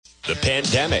the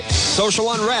pandemic,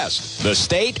 social unrest, the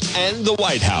state, and the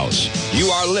White House. You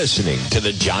are listening to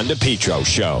The John DePetro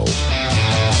Show.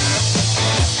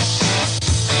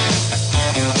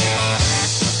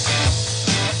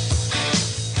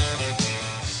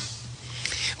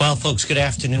 Well, folks, good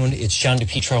afternoon. It's John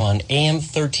DePetro on AM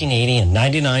 1380 and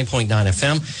 99.9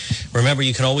 FM. Remember,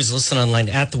 you can always listen online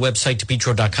at the website,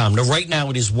 DePetro.com. Now, right now,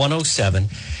 it is 107.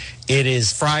 It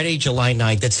is Friday, July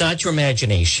 9th. That's not your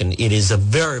imagination. It is a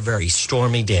very, very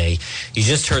stormy day. You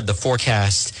just heard the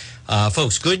forecast.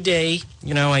 Folks, good day.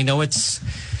 You know, I know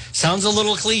sounds a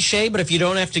little cliche, but if you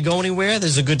don't have to go anywhere,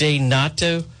 there's a good day not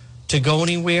to go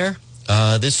anywhere.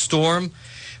 This storm,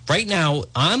 right now,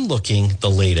 I'm looking the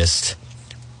latest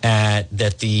at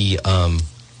that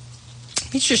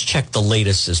let me just check the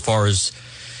latest as far as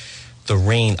the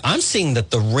rain. I'm seeing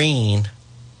that the rain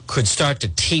could start to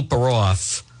taper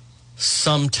off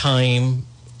sometime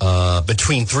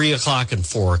between 3 o'clock and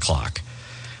 4 o'clock.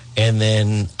 And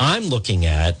then I'm looking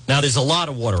at, now there's a lot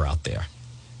of water out there.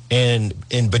 And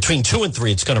in between 2 and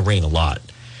 3, it's going to rain a lot.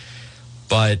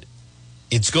 But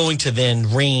it's going to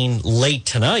then rain late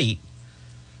tonight.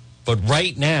 But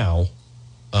right now,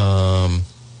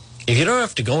 if you don't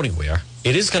have to go anywhere,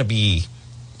 it is going to be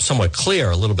somewhat clear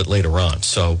a little bit later on.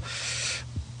 So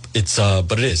it's,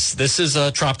 but it is. This is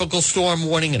a tropical storm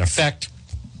warning in effect.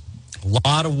 A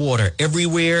lot of water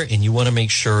everywhere, and you want to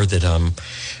make sure that,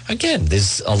 again,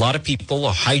 there's a lot of people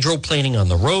are hydroplaning on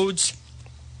the roads.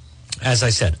 As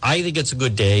I said, I think it's a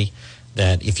good day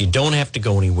that if you don't have to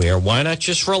go anywhere, why not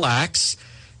just relax,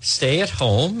 stay at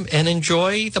home, and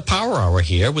enjoy the Power Hour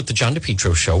here with the John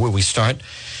DePetro Show, where we start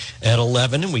at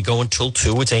 11 and we go until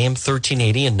 2. It's AM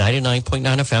 1380 and 99.9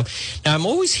 FM. Now, I'm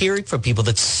always hearing from people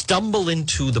that stumble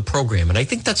into the program, and I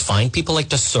think that's fine. People like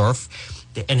to surf,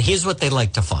 and here's what they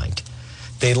like to find.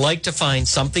 They like to find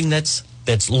something that's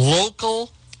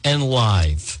local and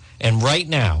live. And right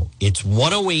now, it's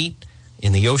 108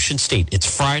 in the Ocean State. It's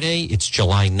Friday. It's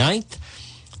July 9th.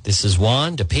 This is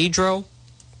Juan DePedro,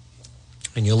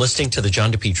 and you're listening to the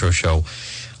John DePetro Show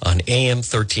on AM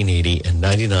 1380 and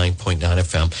 99.9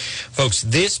 FM. Folks,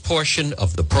 this portion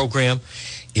of the program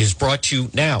is brought to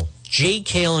you now.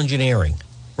 JKL Engineering.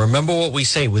 Remember what we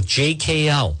say with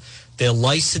JKL. They're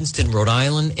licensed in Rhode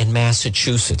Island and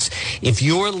Massachusetts. If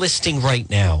you're listing right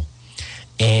now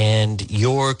and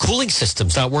your cooling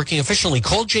system's not working efficiently,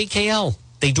 call JKL.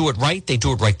 They do it right. They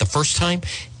do it right the first time.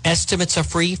 Estimates are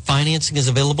free. Financing is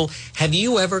available. Have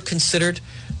you ever considered,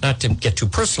 not to get too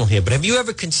personal here, but have you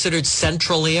ever considered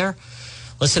Central Air?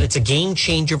 Listen, it's a game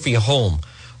changer for your home.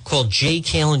 Call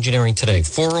JKL Engineering today,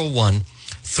 401-351-7600,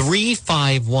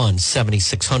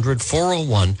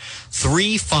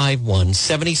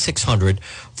 401-351-7600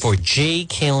 for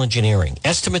JKL Engineering.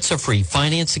 Estimates are free.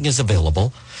 Financing is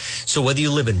available. So whether you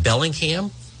live in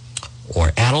Bellingham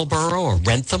or Attleboro or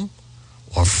Rentham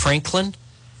or Franklin,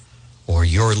 or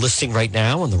you're listening right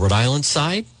now on the Rhode Island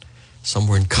side,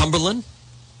 somewhere in Cumberland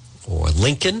or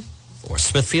Lincoln or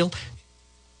Smithfield,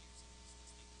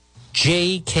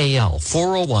 JKL,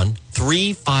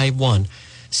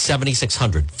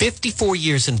 401-351-7600. 54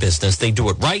 years in business. They do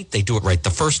it right. They do it right the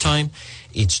first time.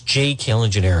 It's JKL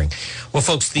Engineering. Well,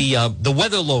 folks, the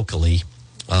weather locally,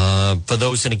 for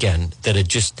those, and again, that are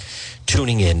just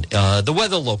tuning in, the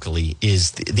weather locally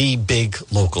is the big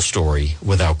local story,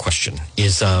 without question,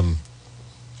 is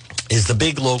the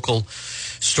big local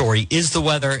story is the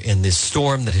weather and this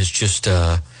storm that has just,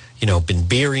 been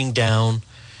bearing down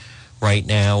right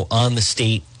now on the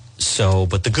state. So,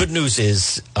 but the good news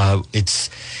is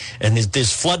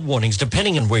there's flood warnings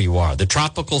depending on where you are. The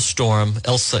tropical storm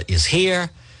Elsa is here,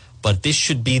 but this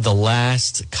should be the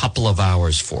last couple of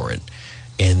hours for it.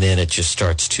 And then it just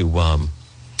starts to,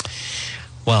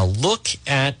 look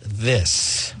at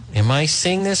this. Am I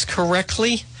saying this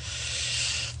correctly?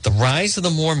 The rise of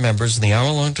the Moore members in the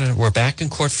hour-long, we're back in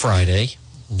court Friday.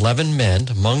 11 men,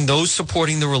 among those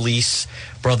supporting the release,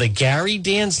 Brother Gary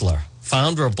Danzler,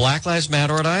 founder of Black Lives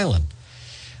Matter Rhode Island.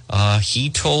 He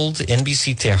told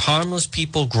NBC they're harmless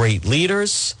people, great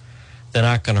leaders. They're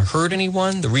not going to hurt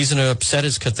anyone. The reason they're upset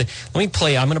is because I'm going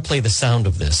to play the sound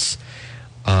of this.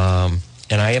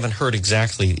 And I haven't heard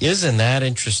exactly. Isn't that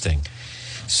interesting?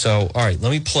 So, all right, let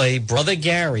me play. Brother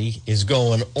Gary is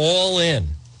going all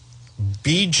in.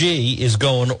 BG is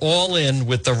going all in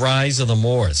with the rise of the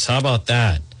Moors. How about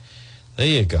that? There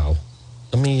you go.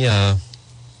 Let me,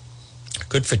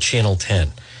 good for Channel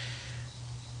 10.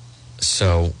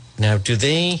 So, now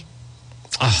they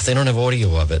don't have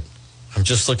audio of it. I'm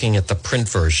just looking at the print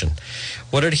version.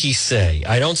 What did he say?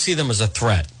 I don't see them as a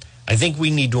threat. I think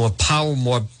we need to empower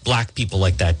more black people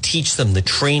like that, teach them the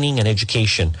training and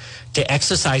education to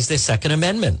exercise their Second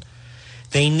Amendment.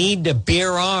 They need to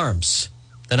bear arms.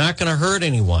 They're not going to hurt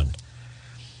anyone.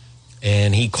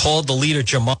 And he called the leader,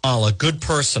 Jamal, a good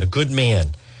person, a good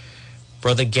man.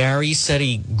 Brother Gary said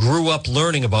he grew up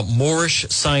learning about Moorish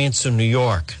science in New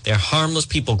York. They're harmless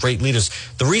people, great leaders.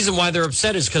 The reason why they're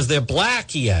upset is because they're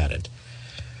black, he added.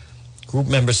 Group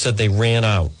members said they ran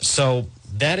out. So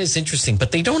that is interesting,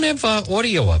 but they don't have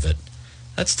audio of it.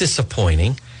 That's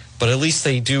disappointing, but at least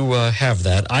they do have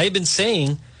that. I've been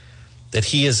saying that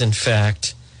he is, in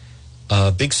fact,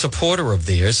 a big supporter of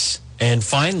theirs. And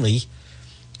finally,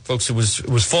 folks, it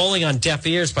was falling on deaf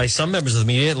ears by some members of the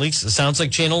media. At least it sounds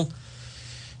like Channel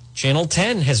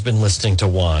 10 has been listening to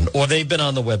Juan, or they've been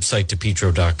on the website,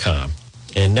 DePetro.com.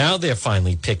 And now they're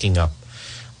finally picking up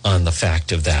on the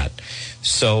fact of that.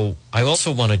 So I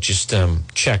also want to just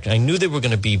check. I knew they were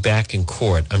going to be back in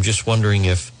court. I'm just wondering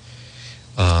if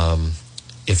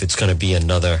it's going to be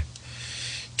another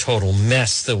total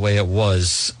mess the way it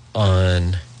was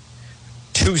on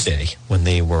Tuesday when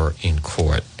they were in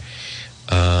court.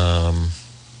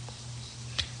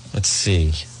 Let's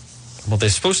see. Well, they're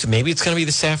supposed to. Maybe it's going to be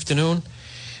this afternoon.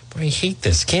 But I hate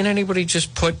this. Can't anybody just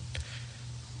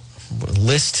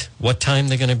list what time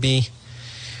they're going to be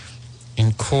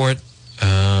in court?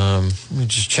 Let me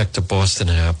just check the Boston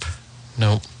app.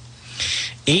 No.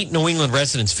 8 New England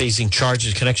residents facing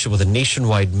charges in connection with a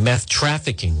nationwide meth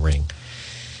trafficking ring.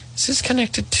 Is this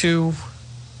connected to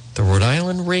the Rhode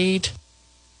Island raid?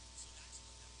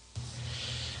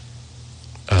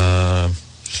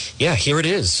 Yeah, here it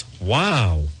is.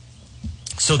 Wow.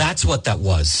 So that's what that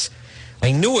was.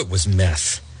 I knew it was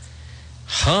meth.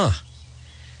 Huh.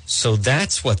 So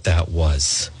that's what that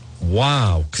was.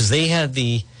 Wow. Because they had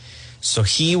so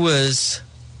he was,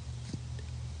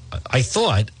 I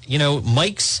thought,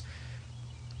 Mike's,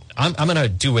 I'm going to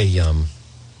do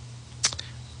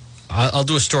I'll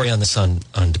do a story on this on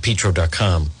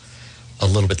DePetro.com a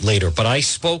little bit later. But I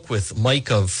spoke with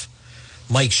Mike of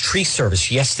Mike's Tree Service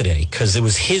yesterday because it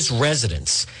was his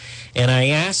residence. And I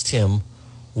asked him,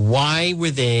 why were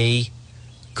they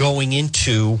going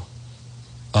into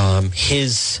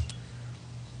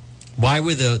why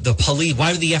were the police,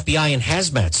 why were the FBI in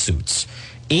hazmat suits?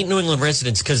 8 New England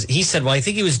residents, because he said, well, I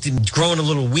think he was growing a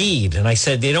little weed. And I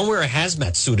said, they don't wear a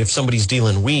hazmat suit if somebody's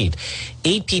dealing weed.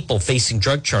 8 people facing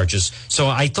drug charges. So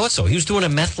I thought so. He was doing a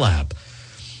meth lab.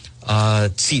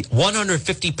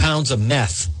 150 pounds of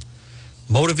meth.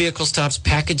 Motor vehicle stops,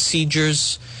 package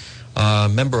seizures,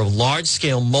 member of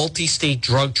large-scale multi-state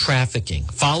drug trafficking.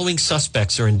 Following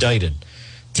suspects are indicted.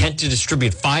 Intent to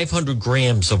distribute 500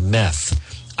 grams of meth.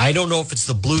 I don't know if it's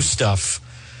the blue stuff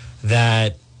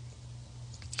that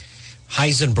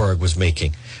Heisenberg was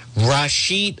making.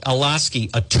 Rashid Alaski,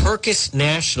 a Turkish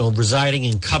national residing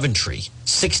in Coventry,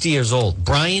 60 years old.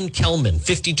 Brian Kelman,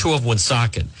 52, of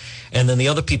Woonsocket. And then the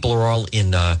other people are all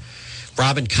in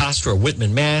Robin Castro,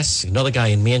 Whitman, Mass. Another guy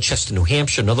in Manchester, New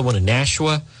Hampshire. Another one in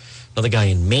Nashua. Another guy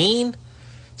in Maine.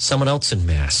 Someone else in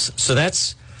Mass. So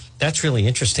that's really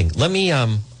interesting. Let me, I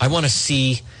want to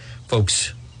see,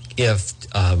 folks, if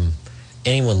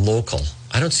anyone local.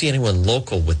 I don't see anyone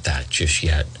local with that just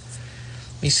yet.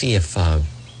 Let me see if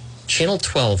Channel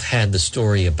 12 had the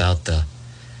story about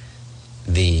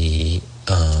no,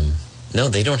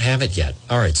 they don't have it yet.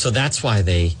 All right, so that's why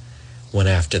they went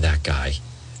after that guy.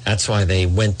 That's why they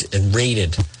went and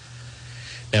raided.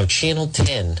 Now, Channel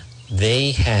 10,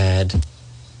 they had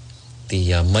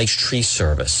the Mike's Tree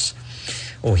Service.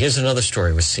 Oh, here's another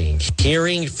story we're seeing.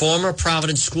 Hearing former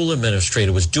Providence school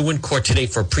administrator was due in court today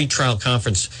for a pretrial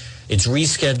conference. It's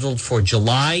rescheduled for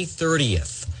July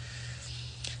 30th.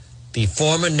 The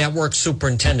former network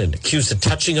superintendent accused of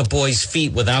touching a boy's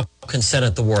feet without consent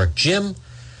at the work gym,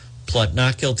 pled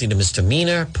not guilty to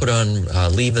misdemeanor, put on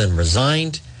leave and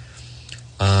resigned.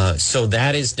 So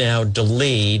that is now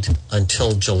delayed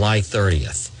until July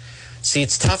 30th. See,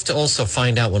 it's tough to also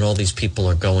find out when all these people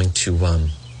are going to,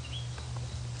 when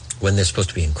they're supposed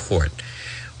to be in court.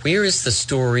 Where is the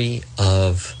story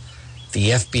of the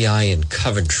FBI in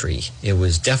Coventry? It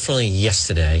was definitely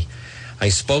yesterday. I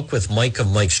spoke with Mike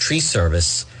of Mike's Tree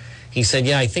Service. He said,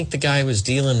 yeah, I think the guy was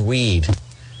dealing weed.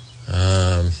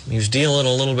 He was dealing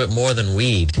a little bit more than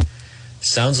weed.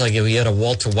 Sounds like he had a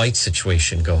Walter White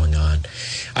situation going on.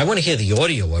 I want to hear the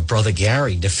audio of Brother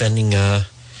Gary defending the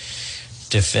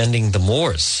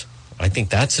Moors. I think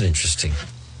that's an interesting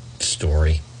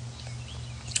story.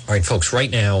 All right, folks, right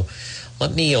now,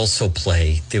 let me also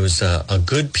play. There was a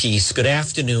good piece. Good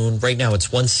afternoon. Right now, it's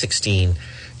 1:16.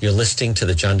 You're listening to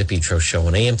the John DePetro Show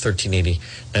on AM 1380,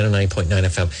 99.9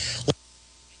 FM.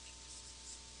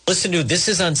 Listen to this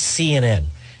is on CNN.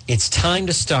 It's time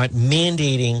to start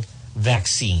mandating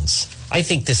vaccines. I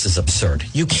think this is absurd.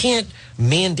 You can't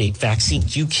mandate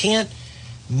vaccines. You can't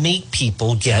make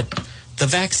people get the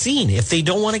vaccine if they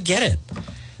don't want to get it.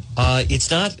 It's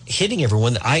not hitting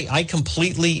everyone. I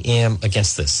completely am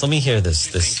against this. Let me hear this.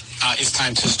 It's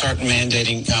time to start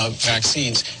mandating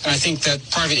vaccines. And I think that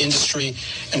private industry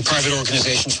and private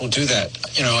organizations will do that.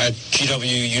 You know, at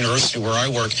GW University, where I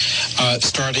work,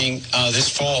 starting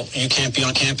this fall, you can't be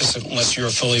on campus unless you're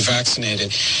fully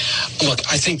vaccinated. Look,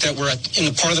 I think that we're in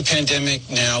the part of the pandemic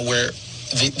now where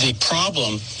the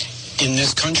problem in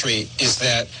this country is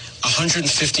that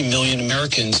 150 million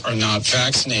Americans are not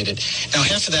vaccinated. Now,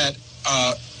 half of that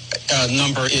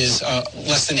number is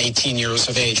less than 18 years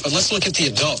of age. But let's look at the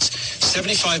adults.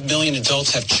 75 million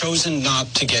adults have chosen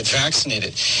not to get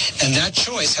vaccinated. And that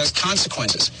choice has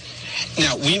consequences.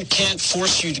 Now, we can't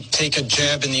force you to take a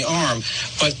jab in the arm,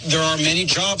 but there are many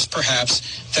jobs, perhaps,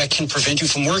 that can prevent you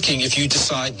from working if you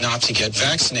decide not to get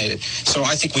vaccinated. So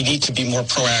I think we need to be more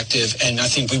proactive, and I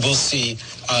think we will see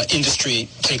industry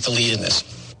take the lead in this.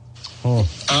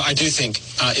 I do think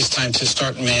it's time to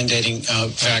start mandating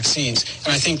vaccines.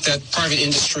 And I think that private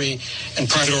industry and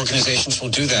private organizations will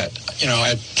do that. You know,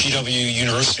 at GW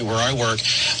University, where I work,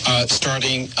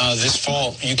 starting this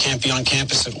fall, you can't be on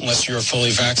campus unless you're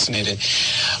fully vaccinated.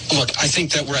 Look, I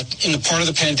think that we're in the part of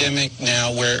the pandemic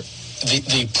now where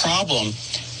the problem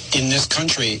in this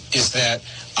country is that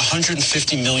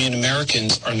 150 million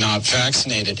Americans are not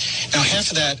vaccinated. Now,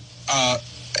 half of that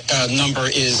number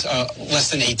is less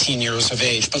than 18 years of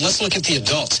age. But let's look at the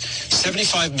adults.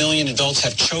 75 million adults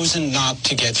have chosen not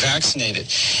to get vaccinated.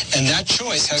 And that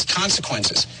choice has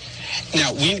consequences.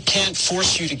 Now, we can't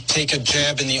force you to take a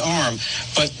jab in the arm,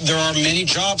 but there are many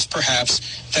jobs, perhaps,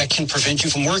 that can prevent you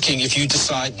from working if you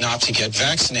decide not to get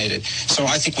vaccinated. So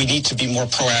I think we need to be more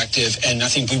proactive, and I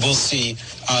think we will see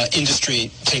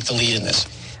industry take the lead in this.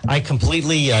 I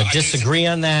completely disagree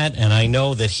on that, and I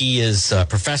know that he is a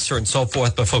professor and so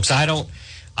forth. But folks, I don't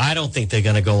think they're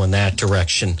going to go in that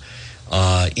direction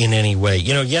in any way.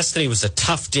 You know, yesterday was a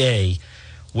tough day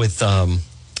with.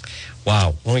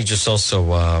 Wow, let me just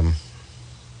also. I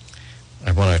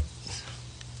want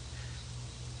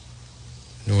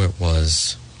to. Knew it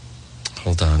was.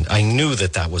 Hold on, I knew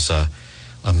that was a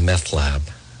meth lab.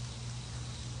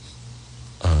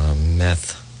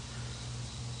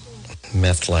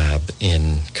 Meth lab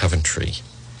in Coventry.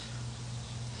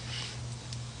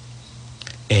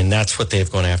 And that's what they've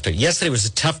gone after. Yesterday was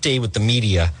a tough day with the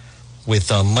media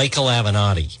with Michael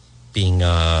Avenatti being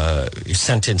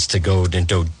sentenced to go and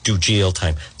do jail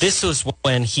time. This was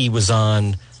when he was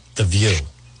on The View.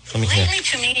 Lately,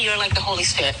 to me, you're like the Holy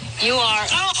Spirit. You are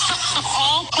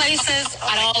all places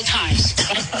at all times.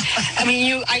 I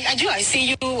mean, I do. I see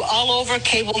you all over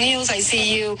cable news. I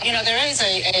see you. You know, there is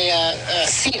a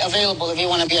seat available if you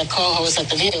want to be a co-host at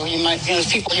The View. You might, there's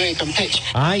people here you can pitch.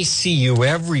 I see you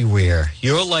everywhere.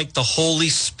 You're like the Holy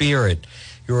Spirit.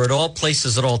 You're at all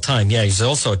places at all time. Yeah, he's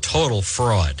also a total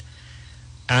fraud.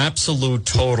 Absolute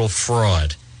total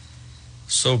fraud.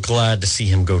 So glad to see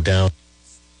him go down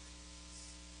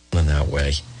in that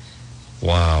way.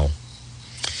 Wow.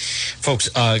 Folks,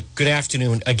 good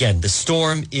afternoon. Again, the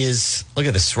storm is, look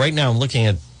at this. Right now I'm looking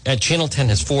at Channel 10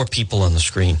 has 4 people on the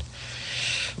screen.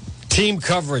 Team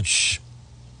coverage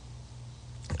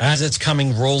as it's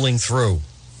coming rolling through.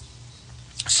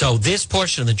 So this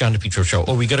portion of the John DePietro show,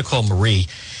 we got to call Marie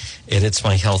at It's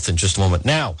My Health in just a moment.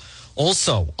 Now,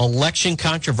 also, election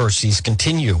controversies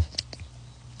continue.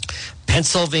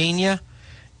 Pennsylvania,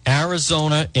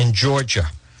 Arizona, and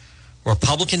Georgia.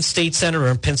 Republican state senator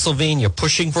in Pennsylvania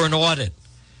pushing for an audit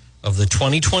of the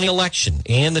 2020 election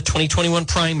and the 2021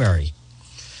 primary.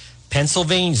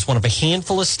 Pennsylvania is one of a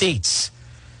handful of states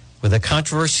with a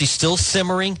controversy still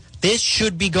simmering. This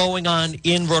should be going on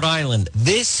in Rhode Island.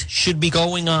 This should be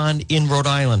going on in Rhode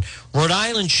Island. Rhode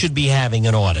Island should be having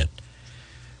an audit.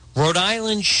 Rhode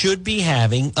Island should be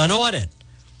having an audit.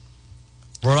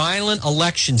 Rhode Island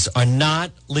elections are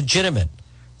not legitimate.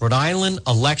 Rhode Island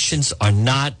elections are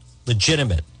not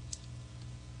legitimate.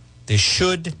 There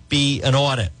should be an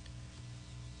audit.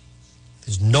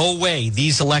 There's no way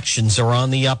these elections are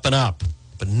on the up and up,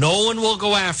 but no one will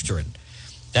go after it.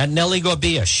 That Nellie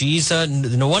Gorbea,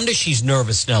 no wonder she's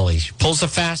nervous, Nellie. She pulls a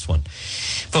fast one.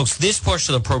 Folks, this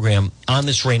portion of the program on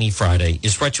this rainy Friday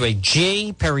is brought to you by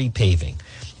J. Perry Paving.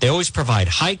 They always provide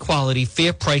high quality,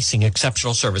 fair pricing,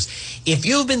 exceptional service. If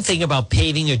you've been thinking about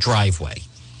paving a driveway,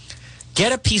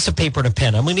 get a piece of paper and a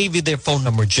pen. I'm going to give you their phone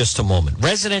number in just a moment.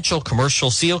 Residential,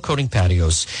 commercial, seal coating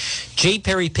patios. J.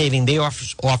 Perry Paving, they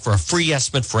offer a free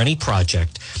estimate for any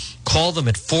project. Call them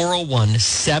at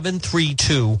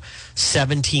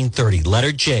 401-732-1730.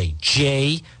 Letter J.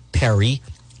 J. Perry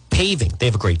Paving. Paving. They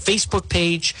have a great Facebook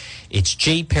page. It's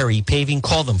J. Perry Paving.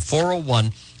 Call them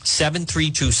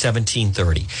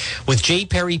 401-732-1730. With J.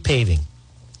 Perry Paving,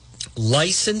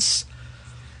 licensed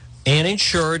and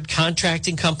insured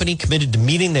contracting company committed to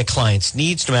meeting their clients'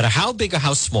 needs, no matter how big or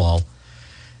how small.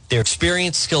 Their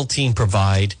experienced, skilled team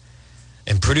provide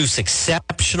and produce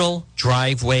exceptional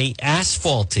driveway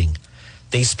asphalting.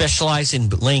 They specialize in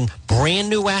laying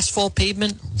brand new asphalt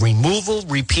pavement, removal,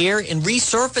 repair, and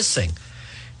resurfacing.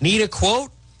 Need a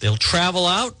quote? They'll travel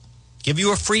out, give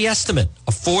you a free estimate.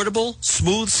 Affordable,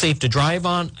 smooth, safe to drive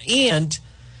on. And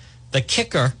the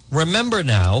kicker, remember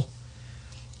now,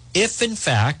 if in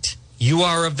fact you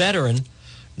are a veteran,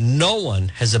 no one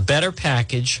has a better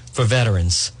package for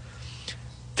veterans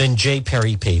than J.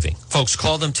 Perry Paving. Folks,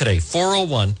 call them today,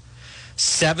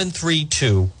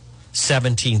 401-732-1730.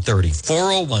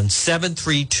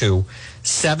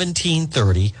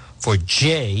 401-732-1730 for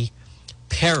J.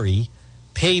 Perry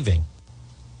Paving.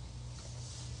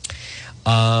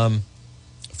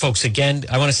 Folks, again,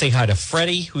 I want to say hi to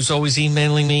Freddie, who's always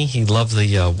emailing me. He loved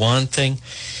the wand thing.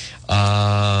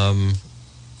 Yeah,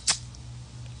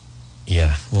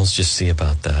 we'll just see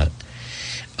about that.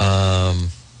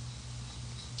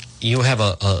 You have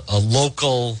a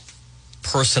local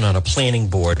person on a planning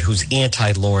board who's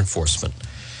anti-law enforcement.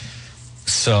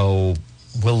 So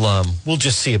we'll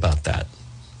just see about that.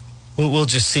 We'll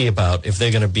just see about if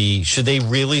they're going to be, should they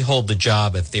really hold the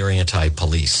job if they're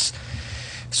anti-police?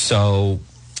 So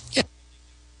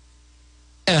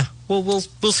yeah, we'll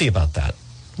see about that.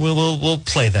 We'll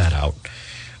play that out.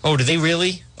 Oh, do they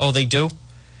really? Oh, they do.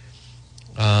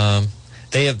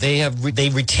 They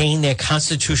retain their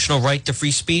constitutional right to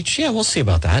free speech. Yeah, we'll see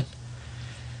about that.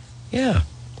 Yeah,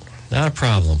 not a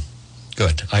problem.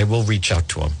 Good. I will reach out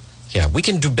to him. Yeah, we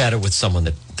can do better with someone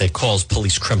that calls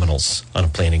police criminals on a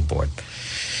planning board.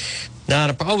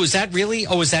 Is that really?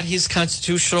 Oh, is that his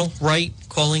constitutional right,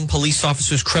 calling police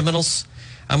officers criminals?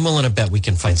 I'm willing to bet we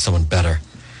can find someone better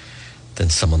than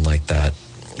someone like that.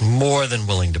 More than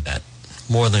willing to bet.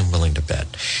 More than willing to bet.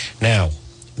 Now,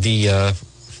 I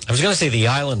was going to say the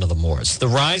island of the Moors. The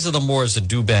rise of the Moors are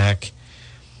due back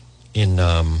in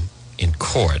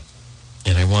court.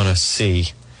 And I want to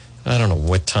see, I don't know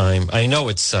what time. I know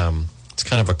it's kind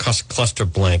of a cluster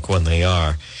blank when they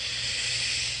are.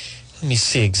 Let me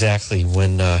see exactly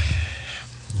when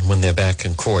they're back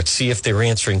in court. See if they're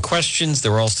answering questions.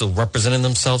 They're all still representing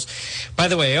themselves. By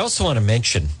the way, I also want to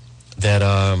mention that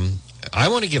I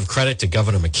want to give credit to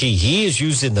Governor McKee. He is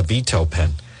using the veto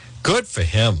pen. Good for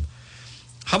him.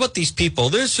 How about these people?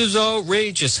 This is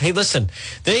outrageous. Hey, listen,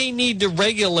 they need to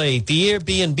regulate the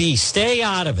Airbnb. Stay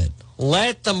out of it.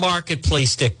 Let the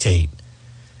marketplace dictate.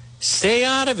 Stay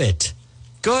out of it.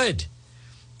 Good.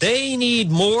 They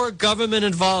need more government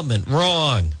involvement.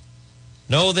 Wrong.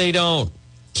 No, they don't.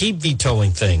 Keep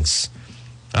vetoing things.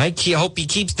 I hope he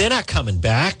keeps. They're not coming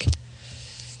back.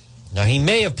 Now, he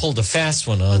may have pulled a fast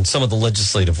one on some of the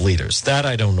legislative leaders. That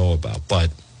I don't know about,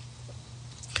 but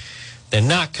they're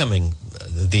not coming.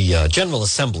 The General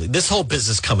Assembly, this whole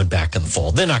business coming back in the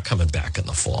fall. They're not coming back in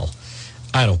the fall.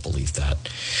 I don't believe that.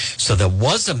 So there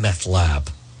was a meth lab.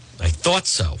 I thought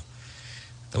so.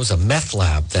 There was a meth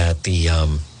lab that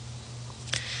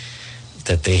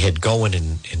that they had going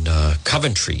in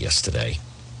Coventry yesterday.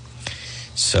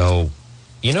 So,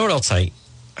 you know what else I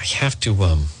have to,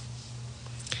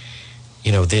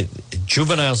 the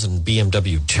juveniles in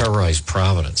BMW terrorized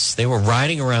Providence. They were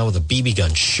riding around with a BB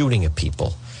gun shooting at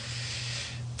people.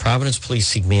 Providence police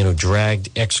seek man who dragged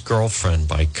ex-girlfriend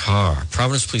by car.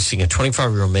 Providence police seek a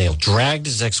 25-year-old male dragged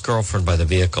his ex-girlfriend by the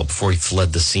vehicle before he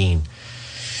fled the scene.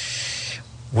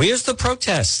 Where's the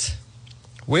protest?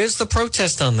 Where's the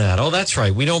protest on that? Oh, that's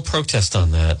right. We don't protest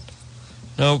on that.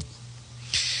 No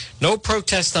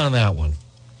protest on that one.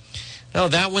 No,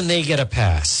 that one they get a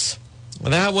pass.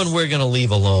 That one we're going to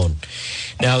leave alone.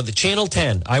 Now, the Channel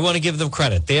 10, I want to give them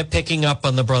credit. They're picking up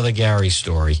on the Brother Gary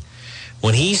story.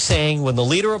 When he's saying, when the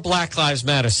leader of Black Lives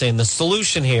Matter saying the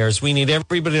solution here is we need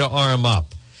everybody to arm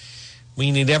up. We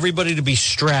need everybody to be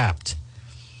strapped.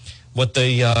 What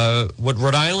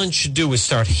Rhode Island should do is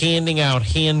start handing out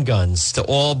handguns to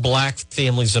all black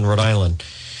families in Rhode Island.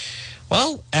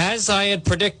 Well, as I had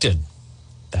predicted,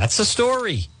 that's a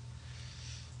story.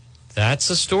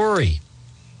 That's a story.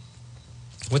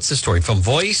 What's the story? From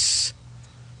Voice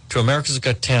to America's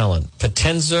Got Talent.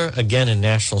 Potenza again in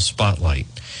national spotlight.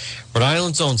 Rhode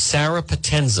Island's own Sarah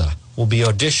Potenza will be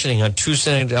auditioning on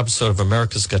Tuesday night episode of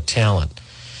America's Got Talent.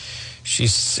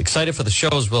 She's excited for the show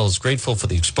as well as grateful for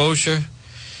the exposure.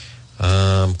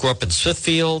 Grew up in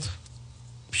Smithfield.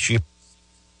 She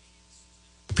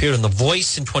appeared in The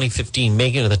Voice in 2015,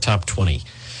 making it to the top 20.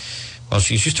 Well,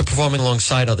 she's used to performing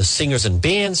alongside other singers and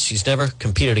bands. She's never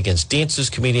competed against dancers,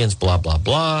 comedians, blah, blah,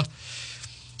 blah.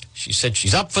 She said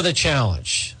she's up for the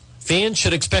challenge. Fans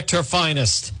should expect her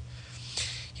finest.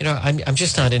 You know, I'm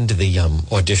just not into the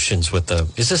auditions with the...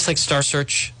 Is this like Star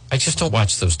Search? I just don't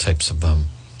watch those types of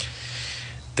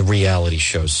the reality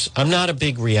shows. I'm not a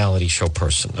big reality show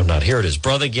person. I'm not. Here it is.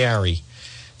 Brother Gary.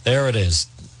 There it is.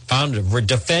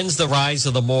 Defends the rise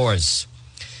of the Moors.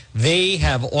 They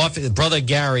have offered... Brother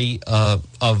Gary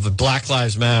of Black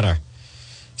Lives Matter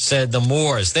said the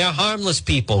Moors, they're harmless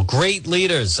people, great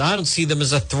leaders. I don't see them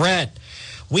as a threat.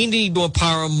 We need to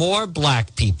empower more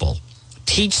black people.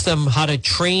 Teach them how to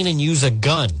train and use a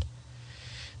gun.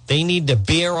 They need to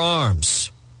bear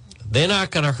arms. They're not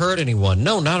going to hurt anyone.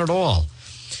 No, not at all.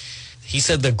 He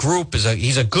said the group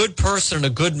he's a good person and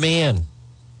a good man.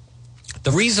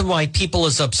 The reason why people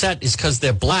is upset is because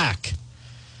they're black.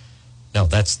 No,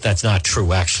 that's not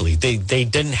true, actually. They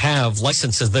didn't have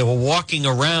licenses. They were walking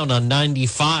around on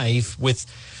 95 with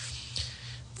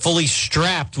fully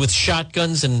strapped with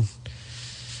shotguns and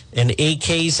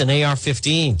AKs and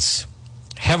AR-15s.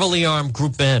 Heavily armed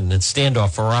group men in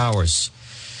standoff for hours.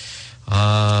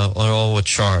 All were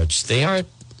charged. They aren't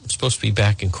supposed to be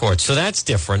back in court. So that's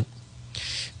different.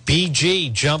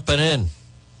 BG jumping in.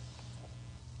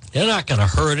 They're not going to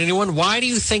hurt anyone. Why do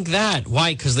you think that?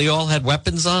 Why? Because they all had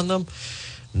weapons on them?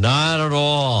 Not at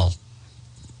all.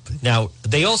 Now,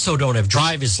 they also don't have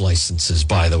driver's licenses,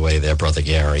 by the way, there, Brother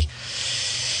Gary.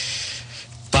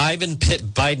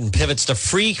 Biden pivots to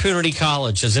free community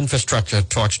college as infrastructure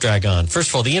talks drag on. First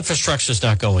of all, the infrastructure is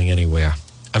not going anywhere.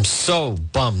 I'm so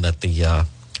bummed that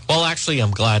well, actually,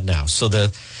 I'm glad now. So the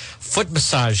foot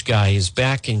massage guy is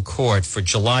back in court for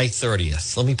July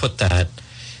 30th. Let me put that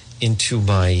into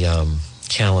my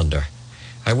calendar.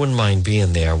 I wouldn't mind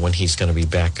being there when he's going to be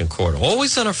back in court.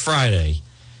 Always on a Friday.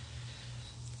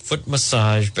 Foot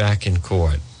massage back in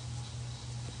court.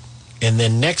 And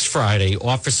then next Friday,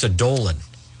 Officer Dolan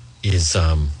is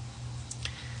the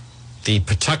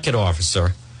Pawtucket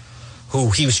officer who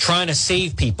he was trying to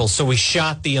save people, so he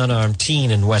shot the unarmed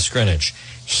teen in West Greenwich.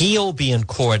 He'll be in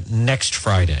court next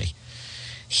Friday.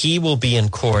 He will be in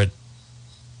court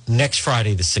next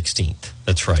Friday, the 16th.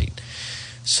 That's right.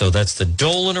 So that's the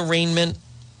Dolan arraignment,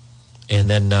 and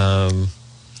then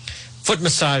foot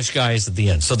massage guys at the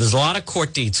end. So there's a lot of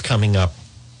court dates coming up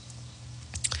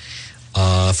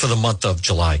for the month of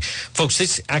July. Folks,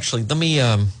 this actually, let me...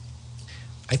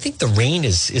 I think the rain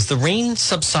is the rain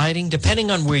subsiding?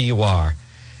 Depending on where you are,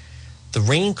 the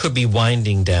rain could be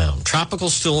winding down. Tropical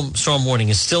storm warning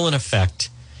is still in effect.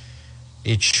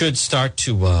 It should start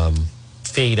to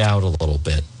fade out a little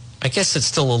bit. I guess it's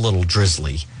still a little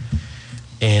drizzly.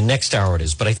 And next hour it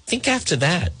is. But I think after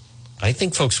that,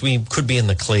 folks, we could be in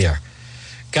the clear.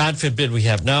 God forbid we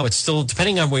have. No, it's still,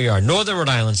 depending on where you are. Northern Rhode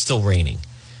Island, still raining.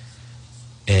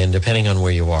 And depending on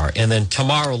where you are. And then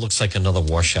tomorrow looks like another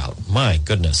washout. My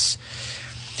goodness.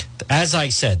 As I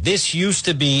said, this used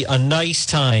to be a nice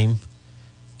time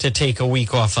to take a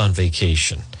week off on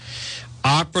vacation.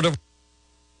 Operative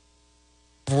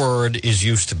word is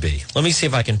used to be. Let me see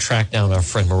if I can track down our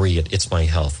friend Marie at It's My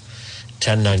Health.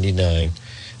 1099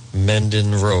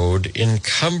 Menden Road in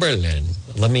Cumberland.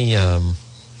 Let me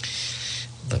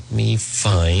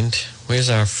find. Where's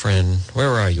our friend?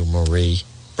 Where are you, Marie?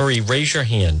 Marie, raise your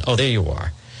hand. Oh, there you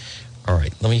are. All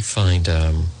right, let me find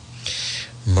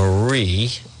Marie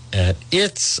at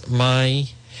It's My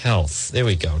Health. There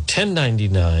we go.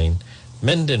 1099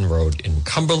 Menden Road in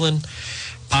Cumberland.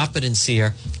 Pop it and see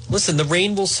her. Listen, the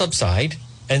rain will subside,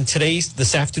 and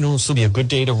this afternoon will be a good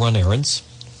day to run errands.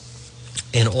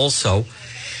 And also,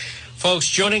 folks,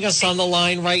 joining us on the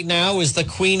line right now is the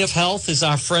Queen of Health, is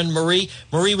our friend Marie.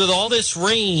 Marie, with all this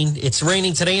rain, it's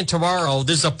raining today and tomorrow.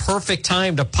 This is a perfect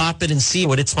time to pop it and see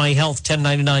what It's My Health,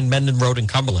 1099 Menden Road in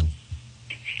Cumberland.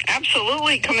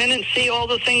 Absolutely. Come in and see all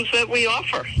the things that we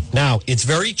offer. Now, it's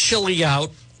very chilly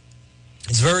out.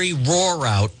 It's very raw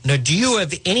out. Now, do you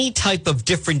have any type of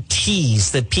different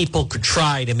teas that people could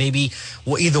try to maybe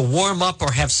either warm up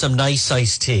or have some nice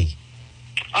iced tea?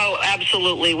 Oh,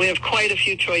 absolutely. We have quite a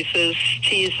few choices.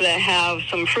 Teas that have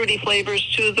some fruity flavors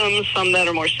to them, some that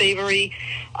are more savory,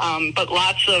 but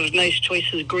lots of nice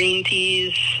choices. Green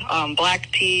teas,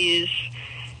 black teas,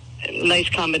 nice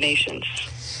combinations.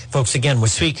 Folks, again, we're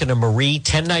speaking to Marie,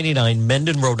 1099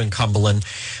 Menden Road in Cumberland.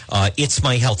 It's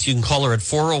My Health. You can call her at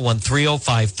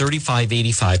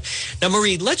 401-305-3585. Now,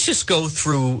 Marie, let's just go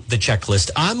through the checklist.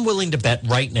 I'm willing to bet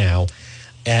right now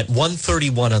at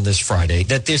 1:31 on this Friday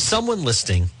that there's someone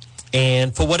listening,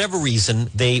 and for whatever reason,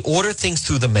 they order things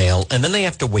through the mail, and then they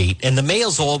have to wait, and the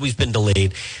mail's always been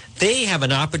delayed. they have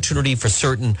an opportunity for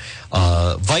certain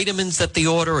vitamins that they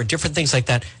order or different things like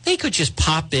that, they could just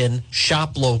pop in,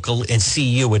 shop local, and see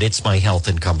you at It's My Health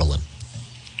in Cumberland.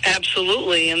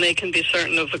 Absolutely, and they can be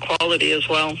certain of the quality as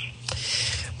well.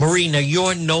 Marie, now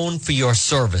you're known for your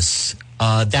service.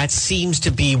 That seems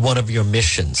to be one of your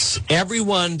missions.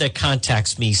 Everyone that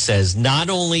contacts me says not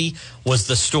only was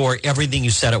the store everything you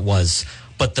said it was,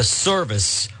 but the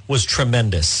service was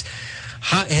tremendous.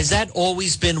 Has that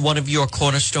always been one of your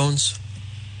cornerstones?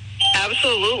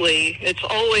 Absolutely. It's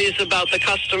always about the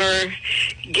customer,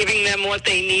 giving them what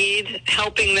they need,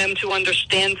 helping them to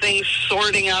understand things,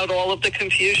 sorting out all of the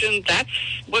confusion. That's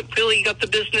what really got the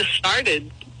business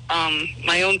started.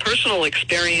 My own personal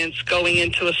experience going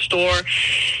into a store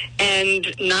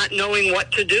and not knowing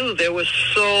what to do. There was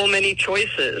so many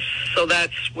choices. So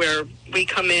that's where we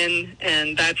come in,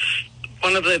 and that's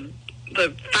one of the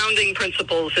founding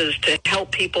principles is to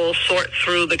help people sort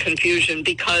through the confusion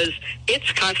because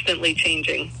it's constantly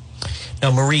changing.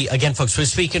 Now, Marie, again, folks, we're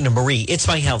speaking to Marie. It's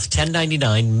My Health,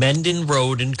 1099 Menden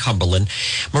Road in Cumberland.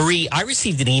 Marie, I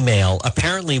received an email.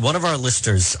 Apparently, one of our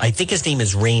listeners, I think his name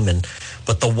is Raymond,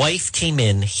 but the wife came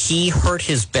in. He hurt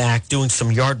his back doing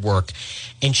some yard work,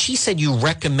 and she said you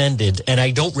recommended, and I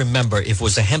don't remember if it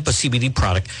was a hemp or CBD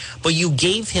product, but you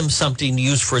gave him something to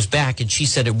use for his back, and she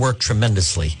said it worked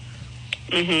tremendously.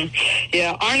 Mm-hmm.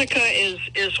 Yeah, arnica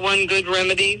is one good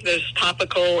remedy. There's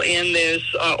topical and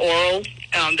there's oral.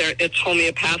 It's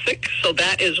homeopathic, so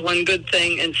that is one good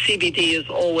thing. And CBD is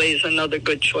always another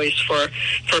good choice for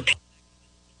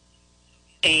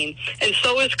pain. And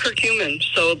so is curcumin.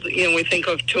 So, we think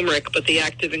of turmeric, but the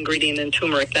active ingredient in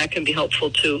turmeric, that can be helpful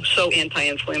too. So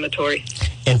anti-inflammatory.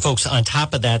 And folks, on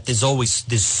top of that, there's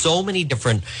so many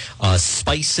different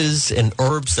spices and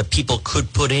herbs that people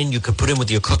could put in. You could put in with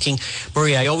your cooking.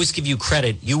 Marie, I always give you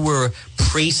credit. You were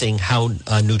praising how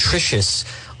nutritious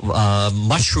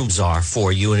mushrooms are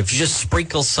for you. And if you just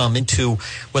sprinkle some into,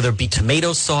 whether it be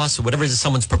tomato sauce or whatever it is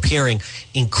someone's preparing,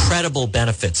 incredible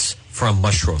benefits from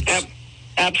mushrooms.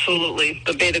 Absolutely.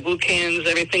 The beta-glucans,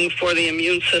 everything for the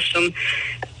immune system.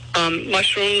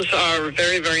 Mushrooms are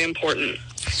very, very important.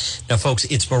 Now, folks,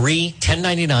 it's Marie,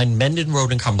 1099 Menden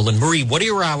Road in Cumberland. Marie, what are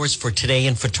your hours for today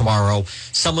and for tomorrow?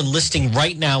 Someone listening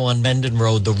right now on Menden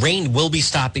Road. The rain will be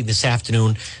stopping this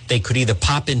afternoon. They could either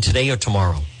pop in today or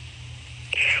tomorrow.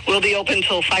 We'll be open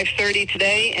till 5:30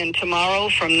 today and tomorrow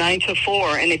from 9 to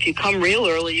 4. And if you come real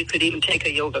early, you could even take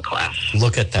a yoga class.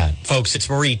 Look at that. Folks, it's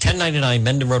Marie, 1099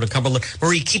 Menden Road in Cumberland.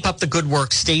 Marie, keep up the good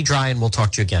work. Stay dry, and we'll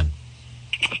talk to you again.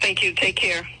 Thank you. Take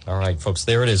care. All right, folks,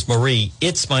 there it is. Marie,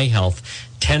 It's My Health,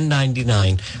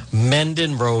 1099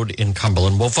 Menden Road in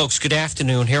Cumberland. Well, folks, good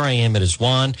afternoon. Here I am. It is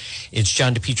Juan. It's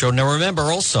John DePietro. Now,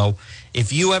 remember also,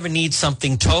 if you ever need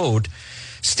something towed,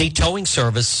 State Towing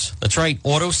Service, that's right,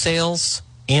 auto sales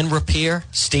and repair,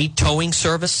 State Towing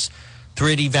Service,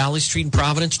 380 Valley Street in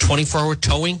Providence, 24-hour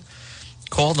towing.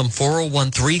 Call them,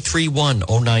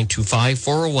 401-331-0925,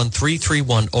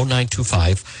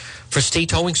 401-331-0925 for State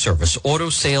Towing Service, auto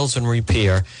sales and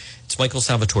repair. It's Michael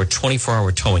Salvatore,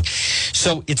 24-hour towing.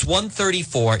 So it's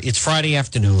 1:34. It's Friday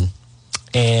afternoon.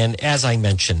 And as I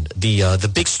mentioned,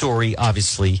 the big story,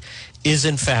 obviously, is,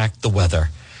 in fact, the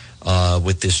weather.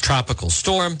 With this tropical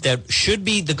storm that should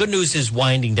be, the good news is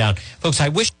winding down. Folks, I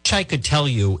wish I could tell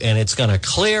you, and it's going to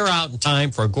clear out in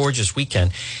time for a gorgeous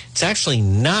weekend. It's actually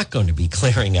not going to be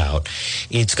clearing out.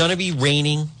 It's going to be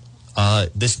raining.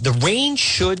 The rain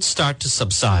should start to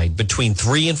subside between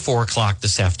 3 and 4 o'clock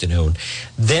this afternoon.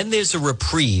 Then there's a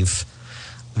reprieve.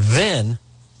 Then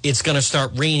it's going to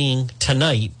start raining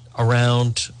tonight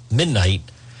around midnight,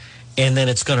 and then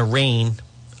it's going to rain,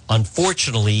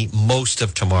 unfortunately, most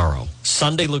of tomorrow.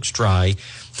 Sunday looks dry.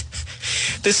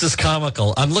 This is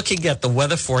comical. I'm looking at the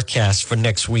weather forecast for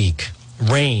next week.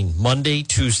 Rain Monday,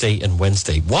 Tuesday, and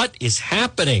Wednesday. What is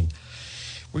happening?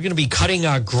 We're going to be cutting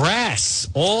our grass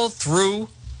all through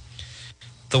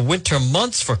the winter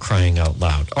months, for crying out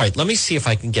loud. All right, let me see if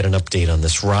I can get an update on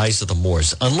this rise of the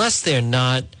Moors. Unless they're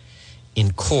not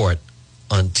in court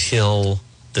until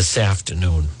this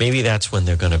afternoon. Maybe that's when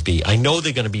they're going to be. I know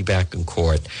they're going to be back in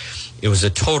court. It was a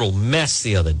total mess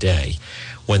the other day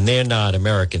when they're not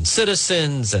American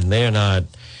citizens and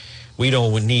we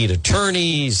don't need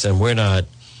attorneys and we're not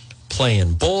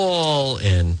playing ball.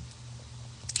 And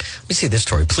let me see this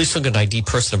story. Police look at an ID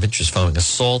person of interest following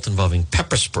assault involving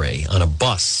pepper spray on a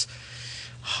bus.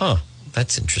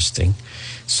 That's interesting.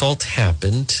 Assault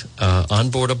happened on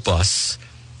board a bus.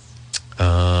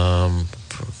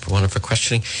 One for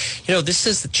questioning. This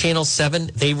is the Channel 7.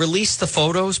 They release the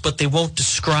photos, but they won't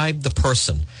describe the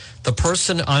person. The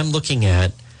person I'm looking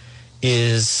at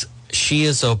she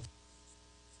is a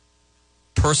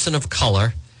person of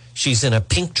color. She's in a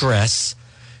pink dress.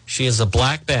 She has a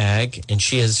black bag, and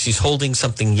she's holding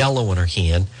something yellow in her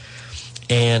hand.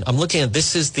 And I'm looking at,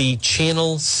 this is the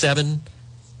Channel 7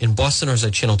 in Boston, or is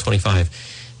it Channel 25?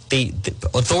 The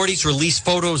authorities release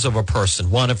photos of a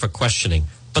person wanted for questioning,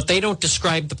 but they don't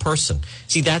describe the person.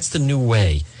 See, that's the new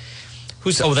way.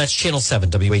 That's Channel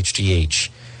 7, WHGH.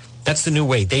 That's the new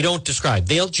way. They don't describe.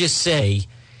 They'll just say,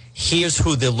 here's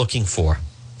who they're looking for.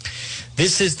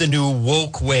 This is the new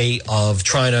woke way of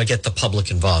trying to get the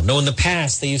public involved. No, in the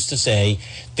past, they used to say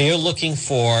they're looking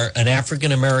for an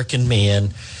African-American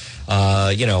man,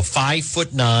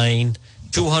 5'9",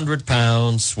 200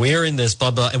 pounds, wearing this,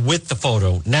 blah, blah, and with the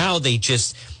photo. Now they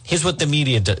just, here's what the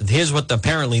media does. Here's what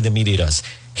apparently the media does.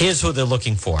 Here's who they're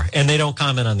looking for. And they don't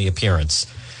comment on the appearance.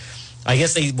 I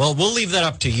guess we'll leave that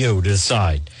up to you to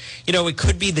decide. It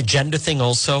could be the gender thing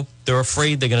also. They're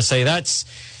afraid they're going to say,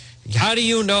 how do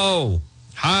you know?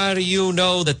 How do you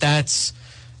know that that's,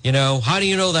 how do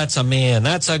you know that's a man?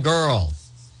 That's a girl.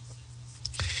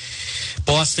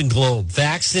 Boston Globe.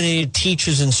 Vaccinated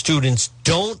teachers and students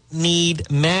don't need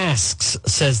masks,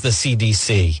 says the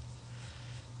CDC.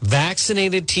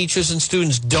 Vaccinated teachers and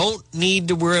students don't need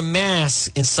to wear a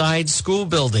mask inside school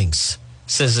buildings,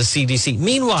 says the CDC.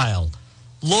 Meanwhile,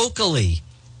 locally,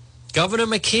 Governor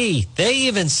McKee, they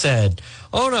even said,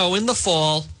 oh no, in the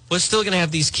fall, we're still going to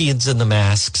have these kids in the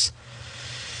masks.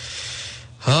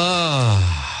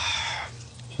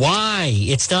 Why?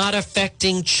 It's not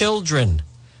affecting children.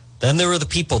 Then there are the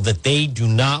people that they do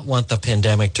not want the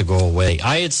pandemic to go away.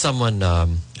 I had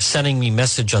someone sending me a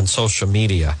message on social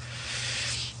media.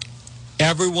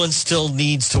 Everyone still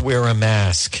needs to wear a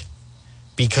mask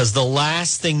because the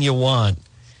last thing you want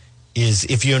is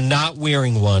if you're not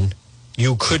wearing one,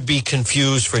 you could be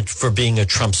confused for being a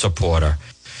Trump supporter.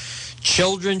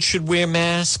 Children should wear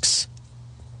masks,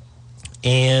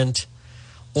 and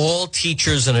all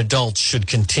teachers and adults should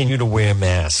continue to wear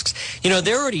masks.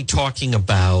 They're already talking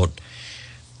about,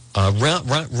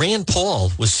 Rand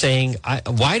Paul was saying,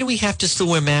 why do we have to still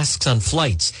wear masks on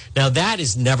flights? Now, that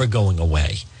is never going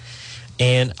away.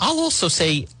 And I'll also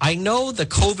say, I know the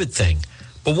COVID thing,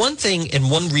 but one thing and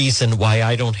one reason why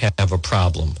I don't have a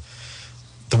problem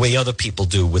the way other people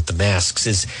do with the masks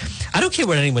is, I don't care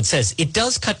what anyone says, it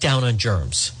does cut down on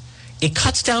germs. It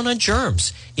cuts down on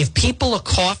germs. If people are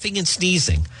coughing and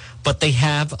sneezing, but they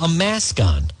have a mask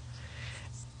on,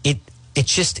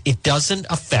 it doesn't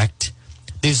affect.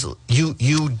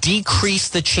 You decrease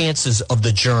the chances of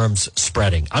the germs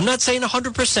spreading. I'm not saying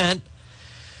 100%,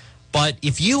 but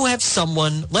if you have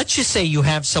someone, let's just say you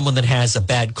have someone that has a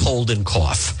bad cold and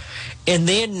cough, and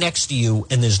they're next to you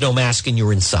and there's no mask and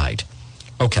you're inside.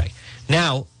 Okay,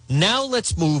 now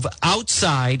let's move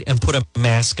outside and put a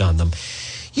mask on them.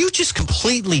 You just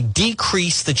completely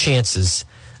decrease the chances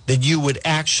that you would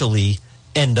actually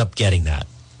end up getting that.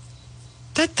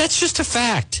 That's just a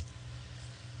fact.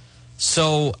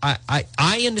 So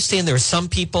I understand there are some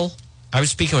people. I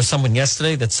was speaking with someone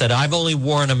yesterday that said, I've only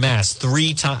worn a mask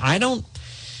 3 times.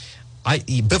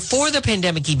 Before the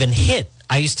pandemic even hit,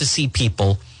 I used to see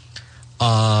people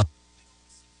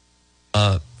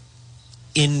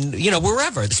in,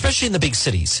 wherever, especially in the big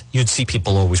cities, you'd see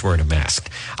people always wearing a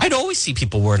mask. I'd always see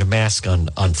people wearing a mask on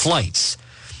flights.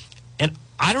 And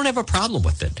I don't have a problem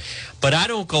with it. But I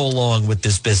don't go along with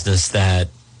this business that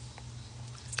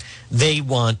they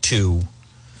want to,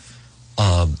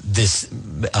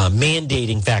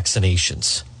 mandating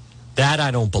vaccinations. That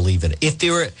I don't believe in.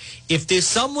 If there's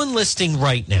someone listening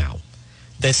right now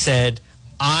that said,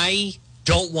 I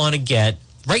don't want to get,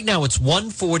 right now it's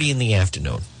 1:40 in the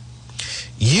afternoon.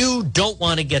 You don't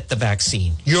want to get the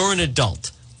vaccine. You're an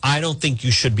adult. I don't think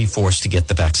you should be forced to get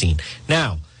the vaccine.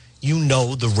 Now, you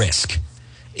know the risk.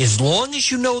 As long as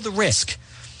you know the risk,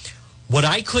 what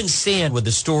I couldn't stand were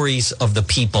the stories of the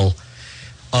people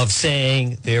of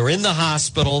saying they're in the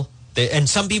hospital, and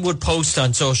some people would post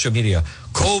on social media,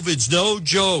 COVID's no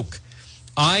joke.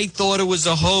 I thought it was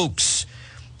a hoax.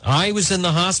 I was in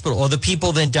the hospital. Or the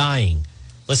people then dying.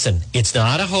 Listen, it's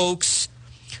not a hoax.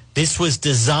 This was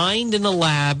designed in a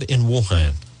lab in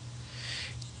Wuhan.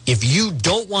 If you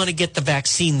don't want to get the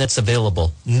vaccine that's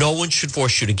available, no one should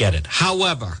force you to get it.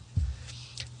 However,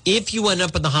 if you end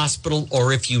up in the hospital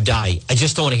or if you die, I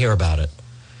just don't want to hear about it.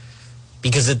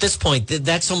 Because at this point,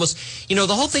 that's almost, the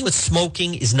whole thing with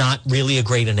smoking is not really a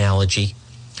great analogy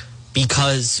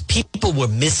because people were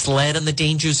misled on the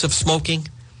dangers of smoking.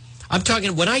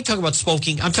 When I talk about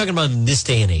smoking, I'm talking about in this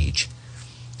day and age.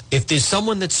 If there's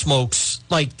someone that smokes,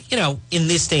 in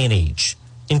this day and age,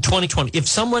 in 2020, if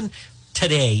someone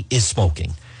today is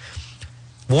smoking,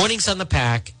 warnings on the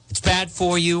pack, it's bad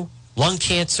for you, lung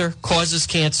cancer, causes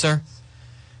cancer,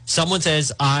 someone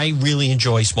says, I really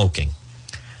enjoy smoking,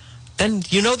 then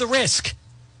you know the risk.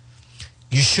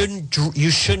 You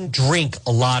shouldn't drink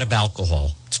a lot of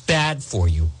alcohol. It's bad for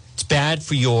you. It's bad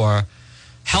for your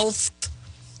health.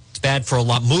 It's bad for a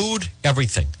lot, mood,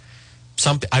 everything.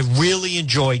 I really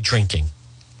enjoy drinking.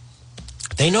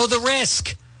 They know the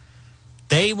risk.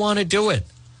 They want to do it.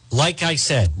 Like I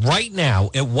said, right now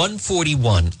at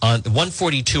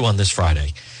 1:42 on this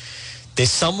Friday,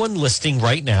 there's someone listening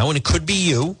right now, and it could be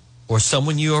you or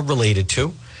someone you are related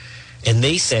to, and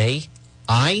they say,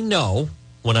 I know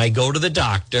when I go to the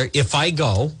doctor, if I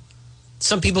go,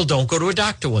 some people don't go to a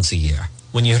doctor once a year.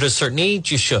 When you hit a certain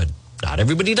age, you should. Not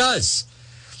everybody does.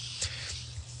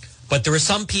 But there are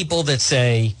some people that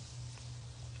say,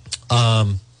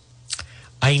 I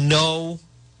know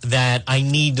that I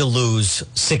need to lose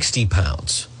 60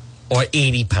 pounds or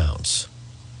 80 pounds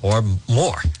or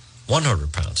more,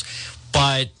 100 pounds.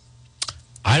 But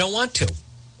I don't want to.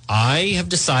 I have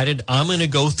decided I'm going to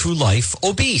go through life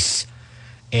obese.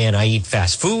 And I eat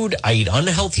fast food, I eat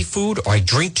unhealthy food, or I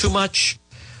drink too much,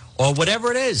 or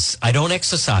whatever it is. I don't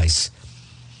exercise.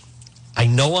 I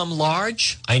know I'm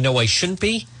large. I know I shouldn't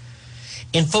be.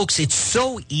 And folks, it's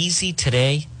so easy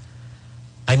today.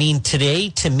 I mean, today,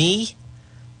 to me,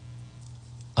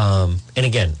 and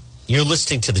again, you're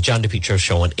listening to the John DePietro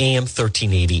Show on AM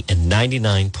 1380 and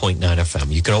 99.9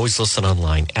 FM. You can always listen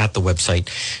online at the website,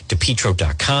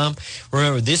 DePietro.com.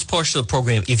 Remember, this portion of the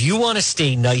program, if you want to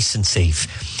stay nice and safe,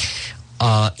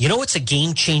 you know what's a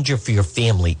game changer for your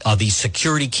family? These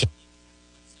security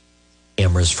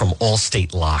cameras from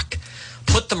Allstate Lock.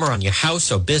 Put them around your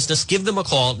house or business. Give them a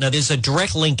call. Now, there's a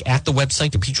direct link at the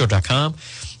website, DePietro.com.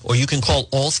 Or you can call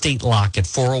Allstate Lock at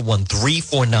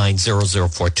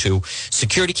 401-349-0042.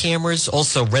 Security cameras,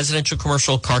 also residential,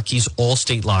 commercial, car keys,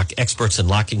 Allstate Lock, experts in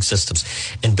locking systems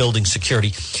and building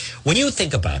security. When you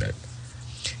think about it,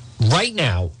 right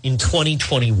now in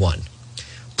 2021,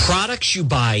 products you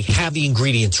buy have the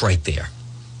ingredients right there.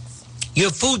 You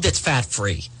have food that's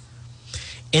fat-free.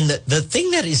 And the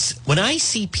thing that is, when I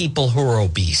see people who are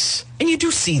obese, and you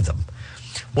do see them,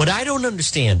 what I don't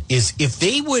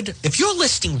if you're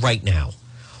listening right now,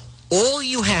 all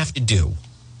you have to do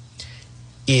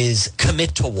is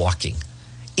commit to walking.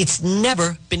 It's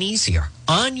never been easier.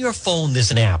 On your phone,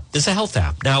 there's an app. There's a health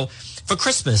app. Now, for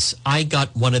Christmas, I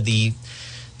got one of the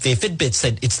Fitbits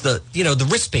that it's the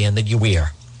wristband that you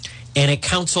wear, and it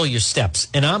counts all your steps.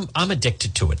 And I'm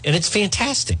addicted to it, and it's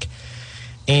fantastic.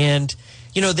 And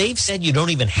they've said you don't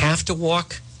even have to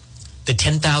walk the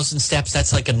 10,000 steps.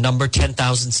 That's like a number,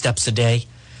 10,000 steps a day.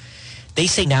 They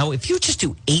say now, if you just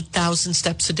do 8,000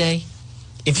 steps a day,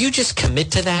 if you just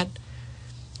commit to that,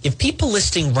 if people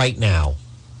listening right now,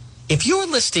 if you're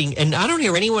listening, and I don't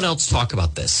hear anyone else talk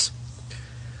about this,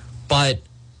 but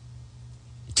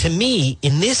to me,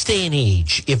 in this day and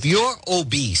age, if you're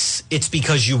obese, it's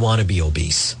because you want to be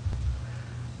obese.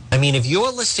 I mean, if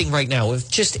you're listening right now, if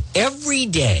just every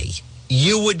day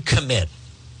you would commit,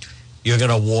 you're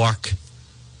going to walk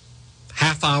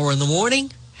half hour in the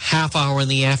morning, half hour in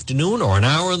the afternoon, or an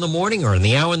hour in the morning, or an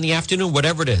hour in the afternoon,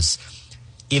 whatever it is.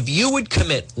 If you would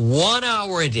commit 1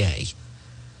 hour a day,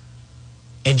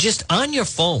 and just on your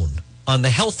phone, on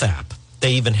the health app,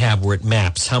 they even have where it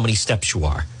maps how many steps you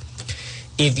are.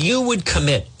 If you would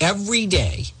commit every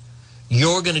day,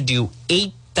 you're going to do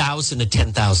 8,000 to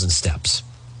 10,000 steps.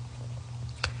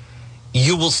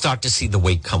 You will start to see the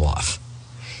weight come off.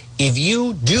 If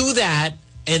you do that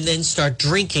and then start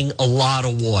drinking a lot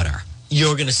of water,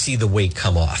 you're going to see the weight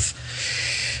come off.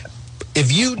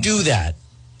 If you do that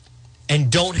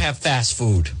and don't have fast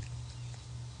food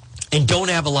and don't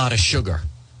have a lot of sugar,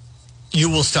 you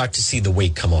will start to see the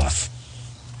weight come off.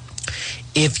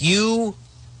 If you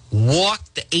walk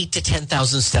the 8,000 to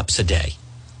 10,000 steps a day,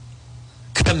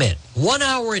 commit 1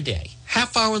 hour a day,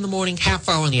 half hour in the morning, half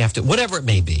hour in the afternoon, whatever it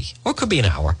may be, or it could be an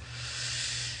hour.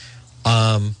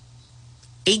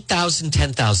 8,000,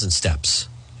 10,000 steps.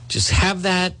 Just have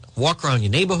that, walk around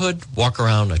your neighborhood, walk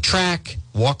around a track,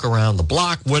 walk around the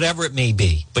block, whatever it may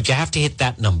be. But you have to hit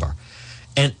that number.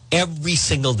 And every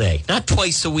single day, not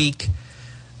twice a week,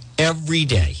 every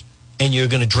day. And you're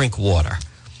going to drink water.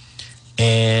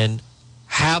 And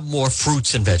have more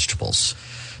fruits and vegetables.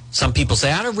 Some people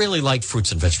say, I don't really like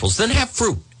fruits and vegetables. Then have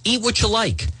fruit. Eat what you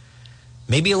like.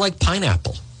 Maybe you like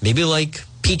pineapple. Maybe you like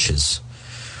peaches.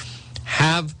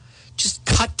 Just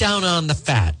cut down on the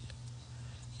fat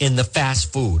in the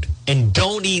fast food. And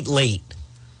don't eat late.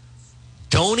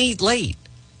 Don't eat late.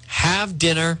 Have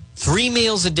dinner 3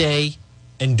 meals a day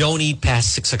and don't eat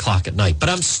past 6 o'clock at night. But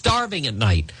I'm starving at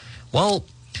night. Well,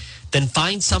 then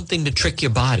find something to trick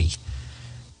your body.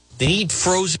 Then eat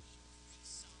frozen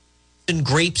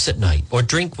grapes at night, or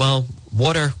drink, well,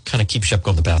 water kind of keeps you up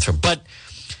going to the bathroom, but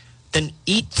then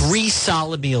eat 3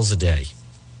 solid meals a day.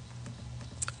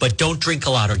 But don't drink a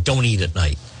lot or don't eat at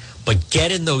night. But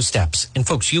get in those steps. And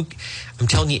folks, I'm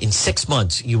telling you, in 6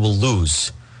 months, you will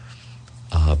lose,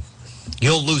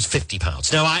 you'll lose 50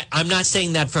 pounds. Now, I'm not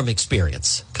saying that from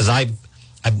experience, because I'm,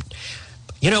 as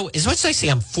much as I say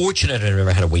I'm fortunate I've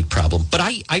never had a weight problem, but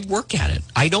I work at it.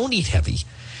 I don't eat heavy.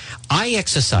 I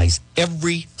exercise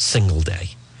every single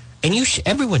day. And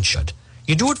everyone should.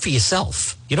 You do it for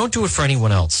yourself. You don't do it for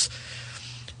anyone else.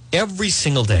 Every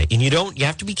single day. And you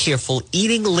have to be careful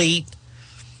eating late.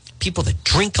 People that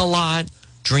drink a lot,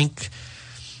 and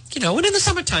in the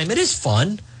summertime, it is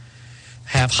fun.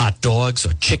 Have hot dogs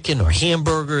or chicken or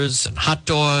hamburgers and hot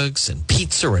dogs and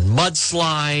pizza and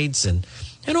mudslides and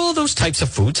all those types of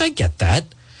foods. I get that.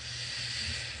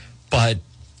 But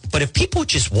if people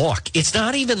just walk, it's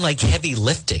not even like heavy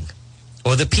lifting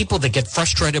or the people that get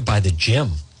frustrated by the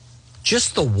gym.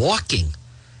 Just the walking.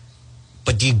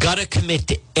 But you got to commit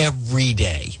to every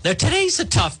day. Now, today's a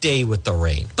tough day with the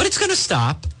rain, but it's going to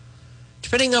stop.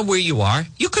 Depending on where you are,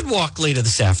 you could walk later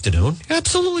this afternoon. You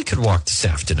absolutely could walk this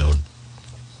afternoon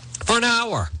for an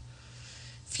hour.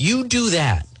 If you do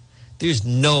that, there's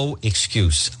no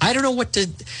excuse. I don't know what to,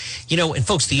 and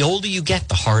folks, the older you get,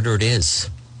 the harder it is.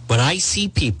 When I see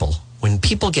when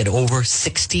people get over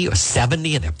 60 or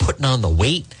 70 and they're putting on the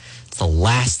weight, it's the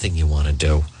last thing you want to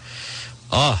do.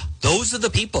 Those are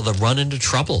the people that run into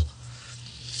trouble.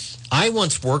 I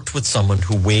once worked with someone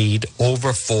who weighed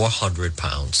over 400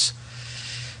 pounds.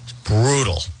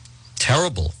 Brutal.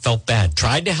 Terrible. Felt bad.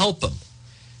 Tried to help him.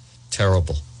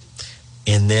 Terrible.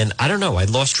 And then, I don't know, I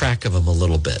lost track of him a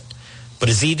little bit. But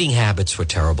his eating habits were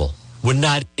terrible. Would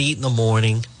not eat in the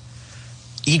morning.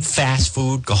 Eat fast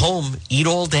food. Go home. Eat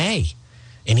all day.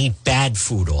 And eat bad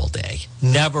food all day.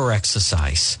 Never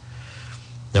exercise.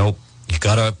 Nope.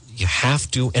 You have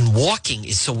to. And walking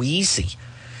is so easy.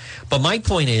 But my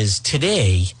point is,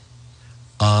 today,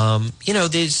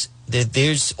 there's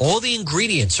all the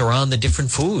ingredients are on the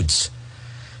different foods.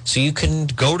 So you can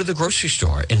go to the grocery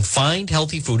store and find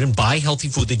healthy food and buy healthy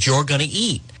food that you're going to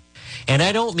eat. And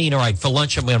I don't mean, all right, for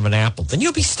lunch I'm going to have an apple. Then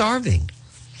you'll be starving.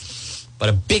 But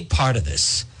a big part of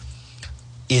this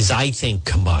is, I think,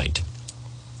 combined.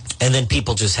 And then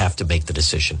people just have to make the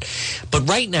decision. But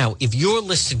right now, if you're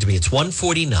listening to me, it's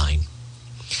 1:49,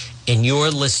 and you're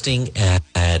listening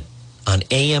at on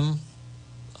AM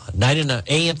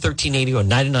 1380 or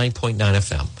 99.9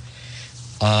 FM.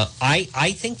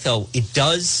 I think, though,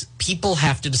 people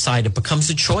have to decide. It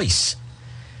becomes a choice.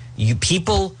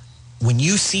 When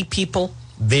you see people,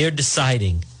 they're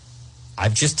deciding,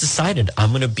 I've just decided I'm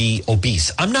going to be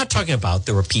obese. I'm not talking about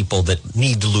there are people that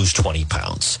need to lose 20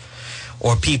 pounds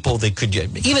or people that could,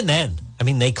 even then,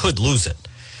 they could lose it.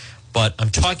 But I'm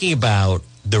talking about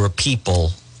there are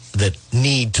people that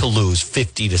need to lose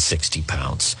 50 to 60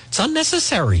 pounds. It's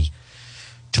unnecessary.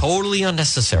 Totally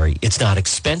unnecessary. It's not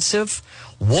expensive.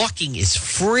 Walking is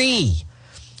free.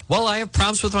 Well, I have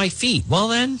problems with my feet. Well,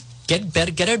 then,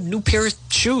 get a new pair of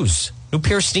shoes, new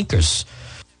pair of sneakers.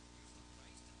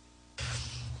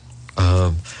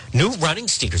 New running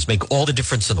sneakers make all the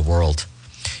difference in the world.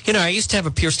 I used to have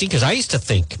a pair of sneakers. I used to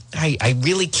think, I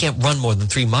really can't run more than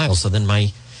 3 miles, so then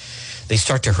they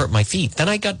start to hurt my feet. Then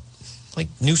I got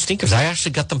new sneakers. I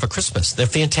actually got them for Christmas. They're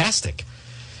fantastic.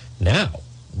 Now,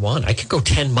 I could go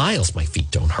 10 miles. My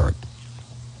feet don't hurt.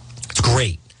 It's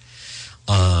great.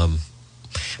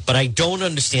 But I don't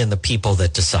understand the people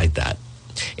that decide that.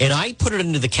 And I put it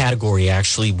into the category,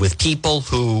 actually, with people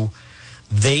who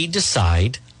they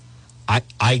decide,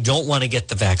 I don't want to get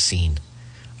the vaccine.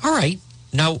 All right.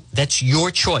 Now, that's your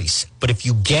choice. But if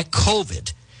you get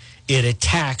COVID, it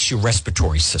attacks your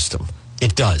respiratory system.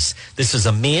 It does. This is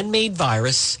a man-made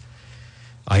virus.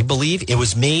 I believe it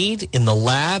was made in the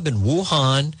lab in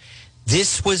Wuhan.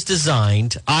 This was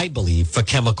designed, I believe, for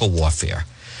chemical warfare.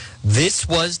 This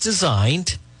was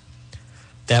designed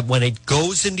that when it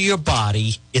goes into your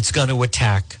body, it's going to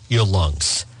attack your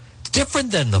lungs. It's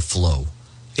different than the flu.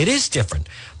 It is different.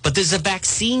 But there's a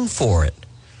vaccine for it.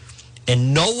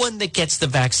 And no one that gets the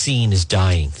vaccine is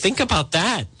dying. Think about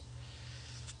that.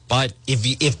 But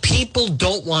if people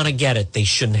don't want to get it, they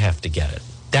shouldn't have to get it.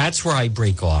 That's where I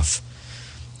break off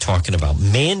talking about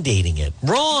mandating it.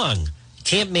 Wrong. You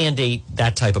can't mandate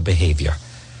that type of behavior.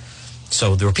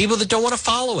 So there are people that don't want to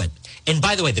follow it. And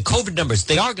by the way, the COVID numbers,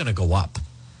 they are going to go up.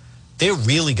 They're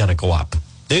really going to go up.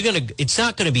 It's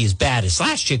not going to be as bad as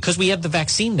last year because we have the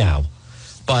vaccine now.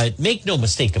 But make no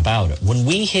mistake about it. When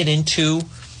we hit into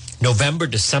November,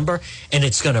 December, and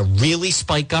it's going to really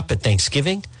spike up at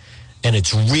Thanksgiving, And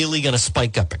it's really going to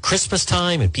spike up at Christmas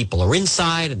time, and people are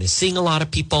inside, and they're seeing a lot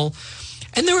of people.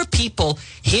 And there are people,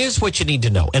 here's what you need to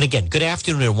know. And again, good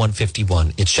afternoon at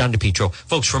 1:51. It's John DePietro.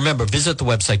 Folks, remember, visit the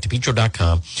website,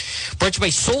 DePietro.com. Brought to you by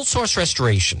Soul Source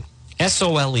Restoration.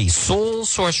 SOLE, Soul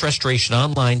Source Restoration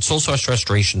online,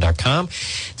 soulsourcerestoration.com.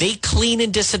 They clean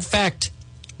and disinfect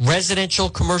residential,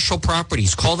 commercial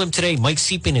properties. Call them today. Mike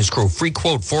Seepy and his crew. Free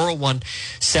quote,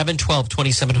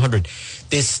 401-712-2700.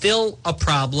 There's still a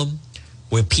problem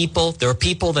where there are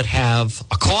people that have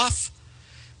a cough,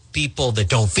 people that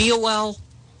don't feel well,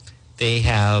 they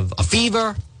have a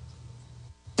fever,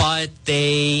 but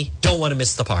they don't want to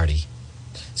miss the party.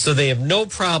 So they have no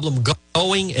problem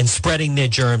going and spreading their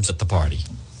germs at the party.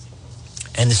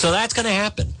 And so that's going to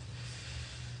happen.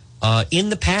 In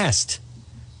the past,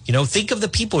 think of the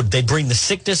people, they bring the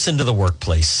sickness into the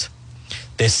workplace.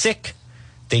 They're sick,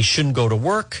 they shouldn't go to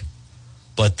work,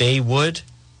 but they would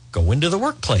go into the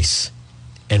workplace.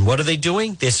 And what are they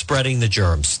doing? They're spreading the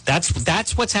germs.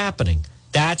 That's what's happening.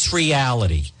 That's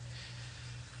reality.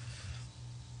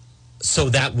 So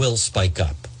that will spike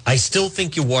up. I still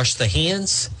think you wash the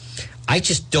hands. I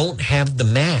just don't have the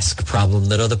mask problem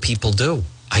that other people do.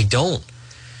 I don't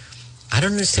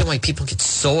understand why people get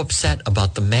so upset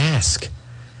about the mask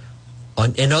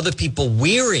and other people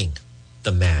wearing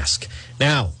the mask.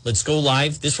 Now, let's go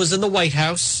live. This was in the White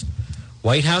House.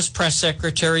 White House press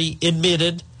secretary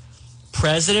admitted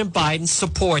President Biden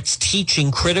supports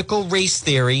teaching critical race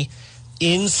theory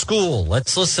in school.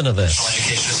 Let's listen to this. National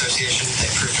Education Association, they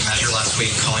approved a measure last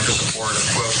week calling for support of,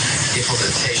 quote, the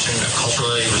implementation of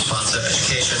culturally responsive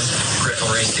education,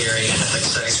 critical race theory, and ethnic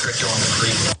studies curriculum in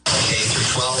pre-K through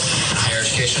 12 and higher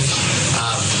education.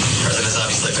 The president is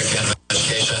obviously a big fan of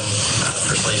education.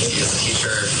 First Lady is a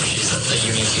teacher. She's a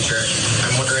union teacher.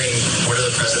 I'm wondering, what are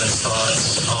the president's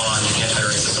thoughts on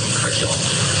anti-racism curriculum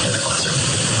in the classroom?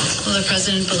 Well, the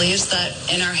president believes that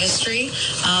in our history,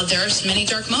 there are many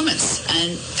dark moments,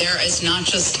 and there is not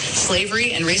just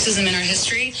slavery and racism in our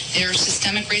history. There is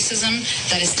systemic racism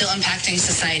that is still impacting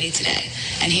society today.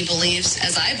 And he believes,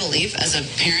 as I believe, as a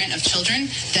parent of children,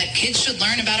 that kids should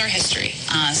learn about our history.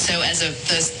 So as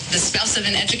the spouse of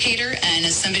an educator and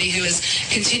as somebody who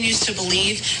continues to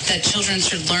believe that children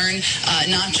should learn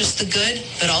not just the good,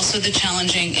 but also the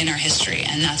challenging in our history.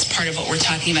 And that's part of what we're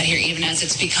talking about here, even as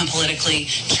it's become politically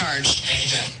charged.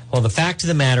 Well, the fact of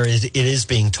the matter is it is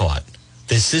being taught.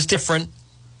 This is different.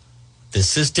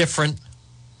 This is different.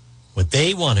 What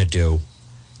they want to do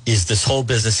is this whole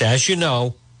business, as you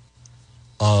know,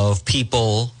 of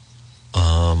people,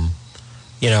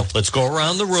 let's go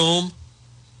around the room.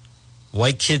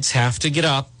 White kids have to get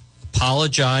up,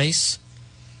 apologize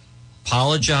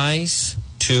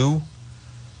to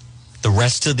the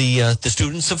rest of the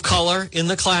students of color in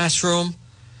the classroom.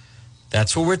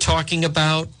 That's what we're talking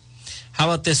about. How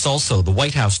about this also? The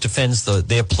White House defends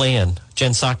their plan,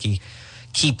 Jen Psaki,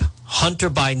 keep Hunter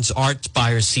Biden's art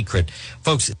buyers secret.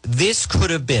 Folks, this could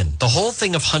have been the whole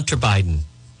thing of Hunter Biden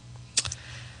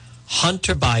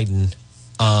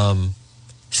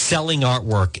selling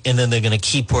artwork, and then they're going to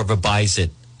keep whoever buys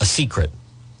it a secret.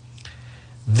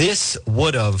 This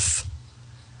would have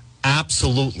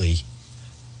absolutely,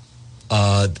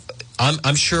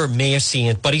 I'm sure Buddy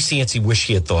Cianci wish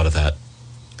he had thought of that.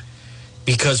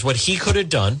 Because what he could have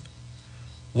done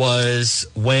was,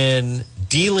 when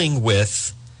dealing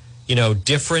with,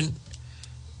 different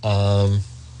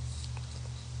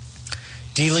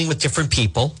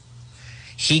people,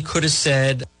 he could have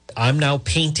said, I'm now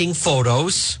painting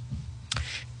photos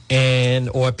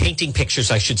or painting pictures,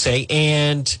 I should say,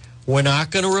 and we're not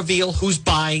going to reveal who's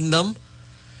buying them.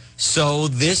 So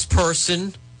this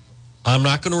person, I'm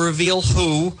not going to reveal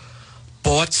who,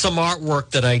 bought some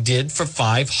artwork that I did for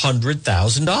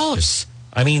 $500,000.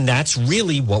 I mean, that's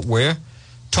really what we're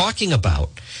talking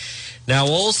about. Now,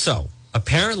 also,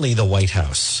 apparently the White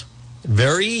House,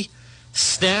 very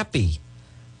snappy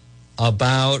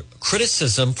about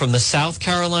criticism from the South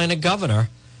Carolina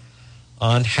governor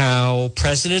on how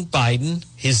President Biden,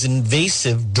 his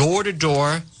invasive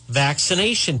door-to-door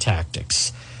vaccination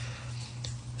tactics.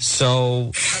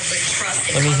 So,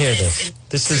 let me hear this.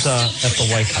 This is at the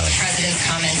White House. The president's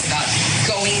comments about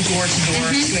going door to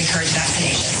door to encourage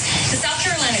vaccinations. The South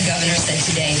Carolina governor said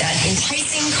today that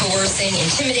enticing, coercing,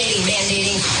 intimidating,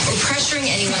 mandating, or pressuring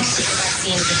anyone to get the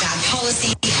vaccine is a bad policy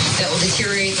that will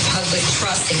deteriorate the public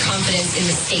trust and confidence in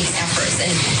the state's efforts.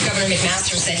 And Governor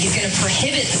McMaster said he's going to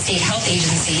prohibit the state health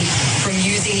agency from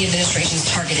using the administration's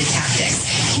targeted tactics.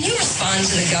 Can you respond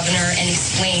to the governor and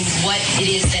explain what it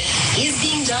is that is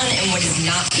being done and what is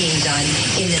not being done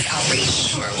in this outreach?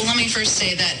 Sure. Well, let me first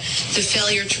say that the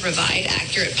failure to provide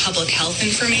accurate public health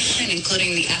information,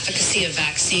 including the efficacy of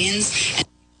vaccines and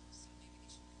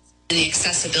the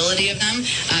accessibility of them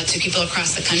to people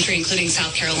across the country, including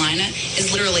South Carolina,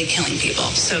 is literally killing people.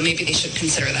 So maybe they should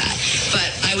consider that. But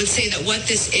I would say that what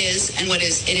this is and what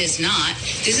it is not,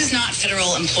 this is not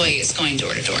federal employees going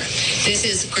door to door. This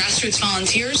is grassroots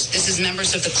volunteers. This is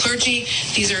members of the clergy.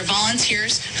 These are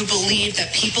volunteers who believe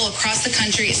that people across the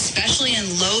country, especially in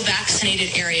low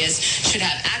vaccinated areas, should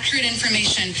have accurate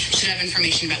information, should have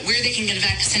information about where they can get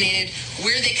vaccinated,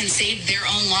 where they can save their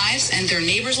own lives and their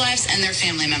neighbors' lives and their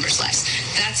family members' lives.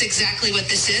 That's exactly what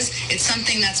this is. It's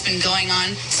something that's been going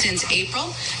on since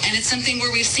April, and it's something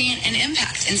where we've seen an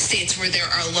impact in states where there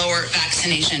are lower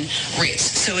vaccination rates.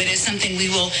 So it is something we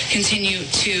will continue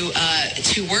to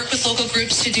work with local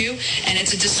groups to do, and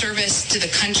it's a disservice to the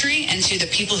country and to the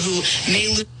people who may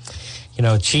lose. You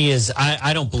know,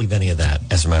 I don't believe any of that,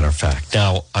 as a matter of fact.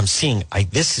 Now, I'm seeing,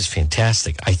 this is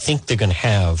fantastic. I think they're going to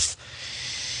have,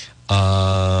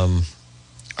 all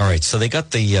right, so they got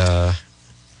the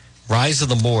Rise of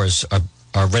the Moors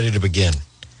are ready to begin.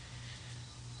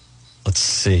 Let's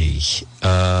see.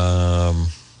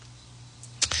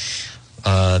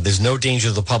 There's no danger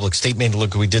to the public. State made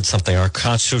look, we did something. Our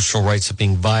constitutional rights are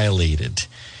being violated.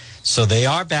 So they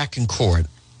are back in court,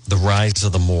 the Rise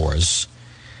of the Moors.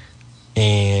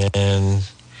 And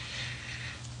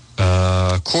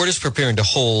court is preparing to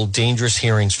hold dangerous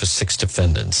hearings for 6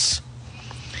 defendants.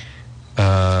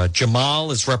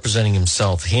 Jamal is representing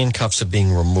himself. Handcuffs are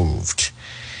being removed.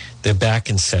 They're back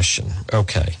in session.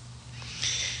 Okay.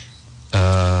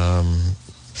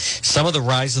 Some of the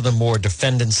Rise of the Moor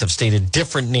defendants have stated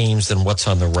different names than what's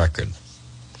on the record.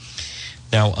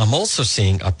 Now, I'm also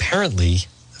seeing, apparently,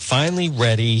 finally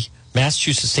ready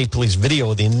Massachusetts State Police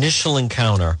video of the initial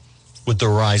encounter with the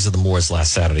Rise of the Moors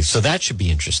last Saturday. So that should be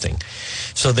interesting.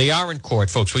 So they are in court,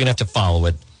 folks. We're going to have to follow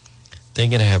it. They're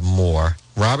going to have more.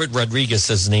 Robert Rodriguez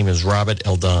says his name is Robert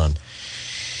Eldon.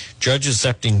 Judge is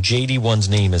accepting JD1's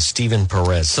name as Stephen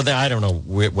Perez. So I don't know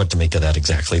what to make of that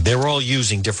exactly. They're all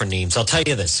using different names. I'll tell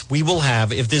you this. We will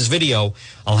have, if there's video,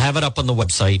 I'll have it up on the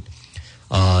website,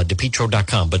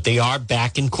 DePietro.com. But they are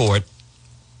back in court.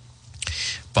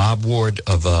 Bob Ward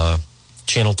of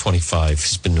Channel 25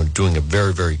 has been doing a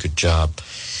very, very good job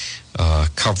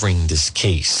covering this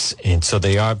case. And so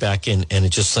they are back in, and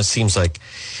it just seems like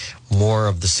more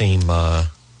of the same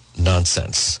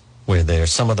nonsense, where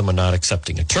some of them are not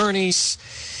accepting attorneys.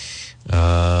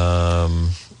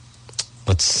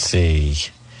 Let's see.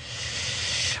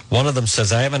 One of them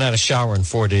says, I haven't had a shower in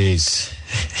 4 days.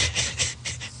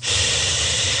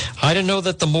 I didn't know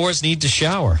that the Moors need to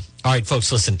shower. All right,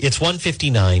 folks, listen. It's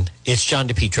 1:59. It's John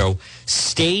DePietro.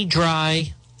 Stay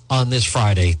dry on this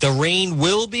Friday. The rain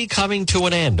will be coming to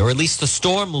an end, or at least the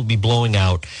storm will be blowing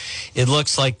out. It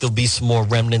looks like there'll be some more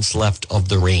remnants left of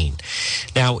the rain.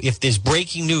 Now, if there's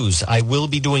breaking news, I will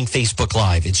be doing Facebook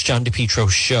Live. It's John DePietro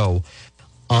Show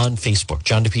on Facebook.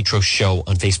 John DePietro Show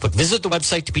on Facebook. Visit the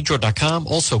website, DePietro.com.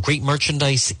 Also, great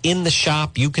merchandise in the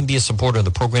shop. You can be a supporter of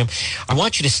the program. I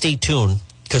want you to stay tuned,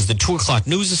 because the 2 o'clock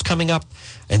news is coming up,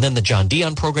 and then the John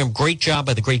Dion program. Great job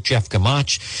by the great Jeff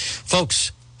Gamach.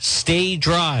 Folks, stay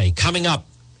dry. Coming up,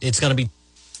 it's going to be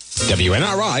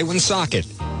WNRI Woonsocket.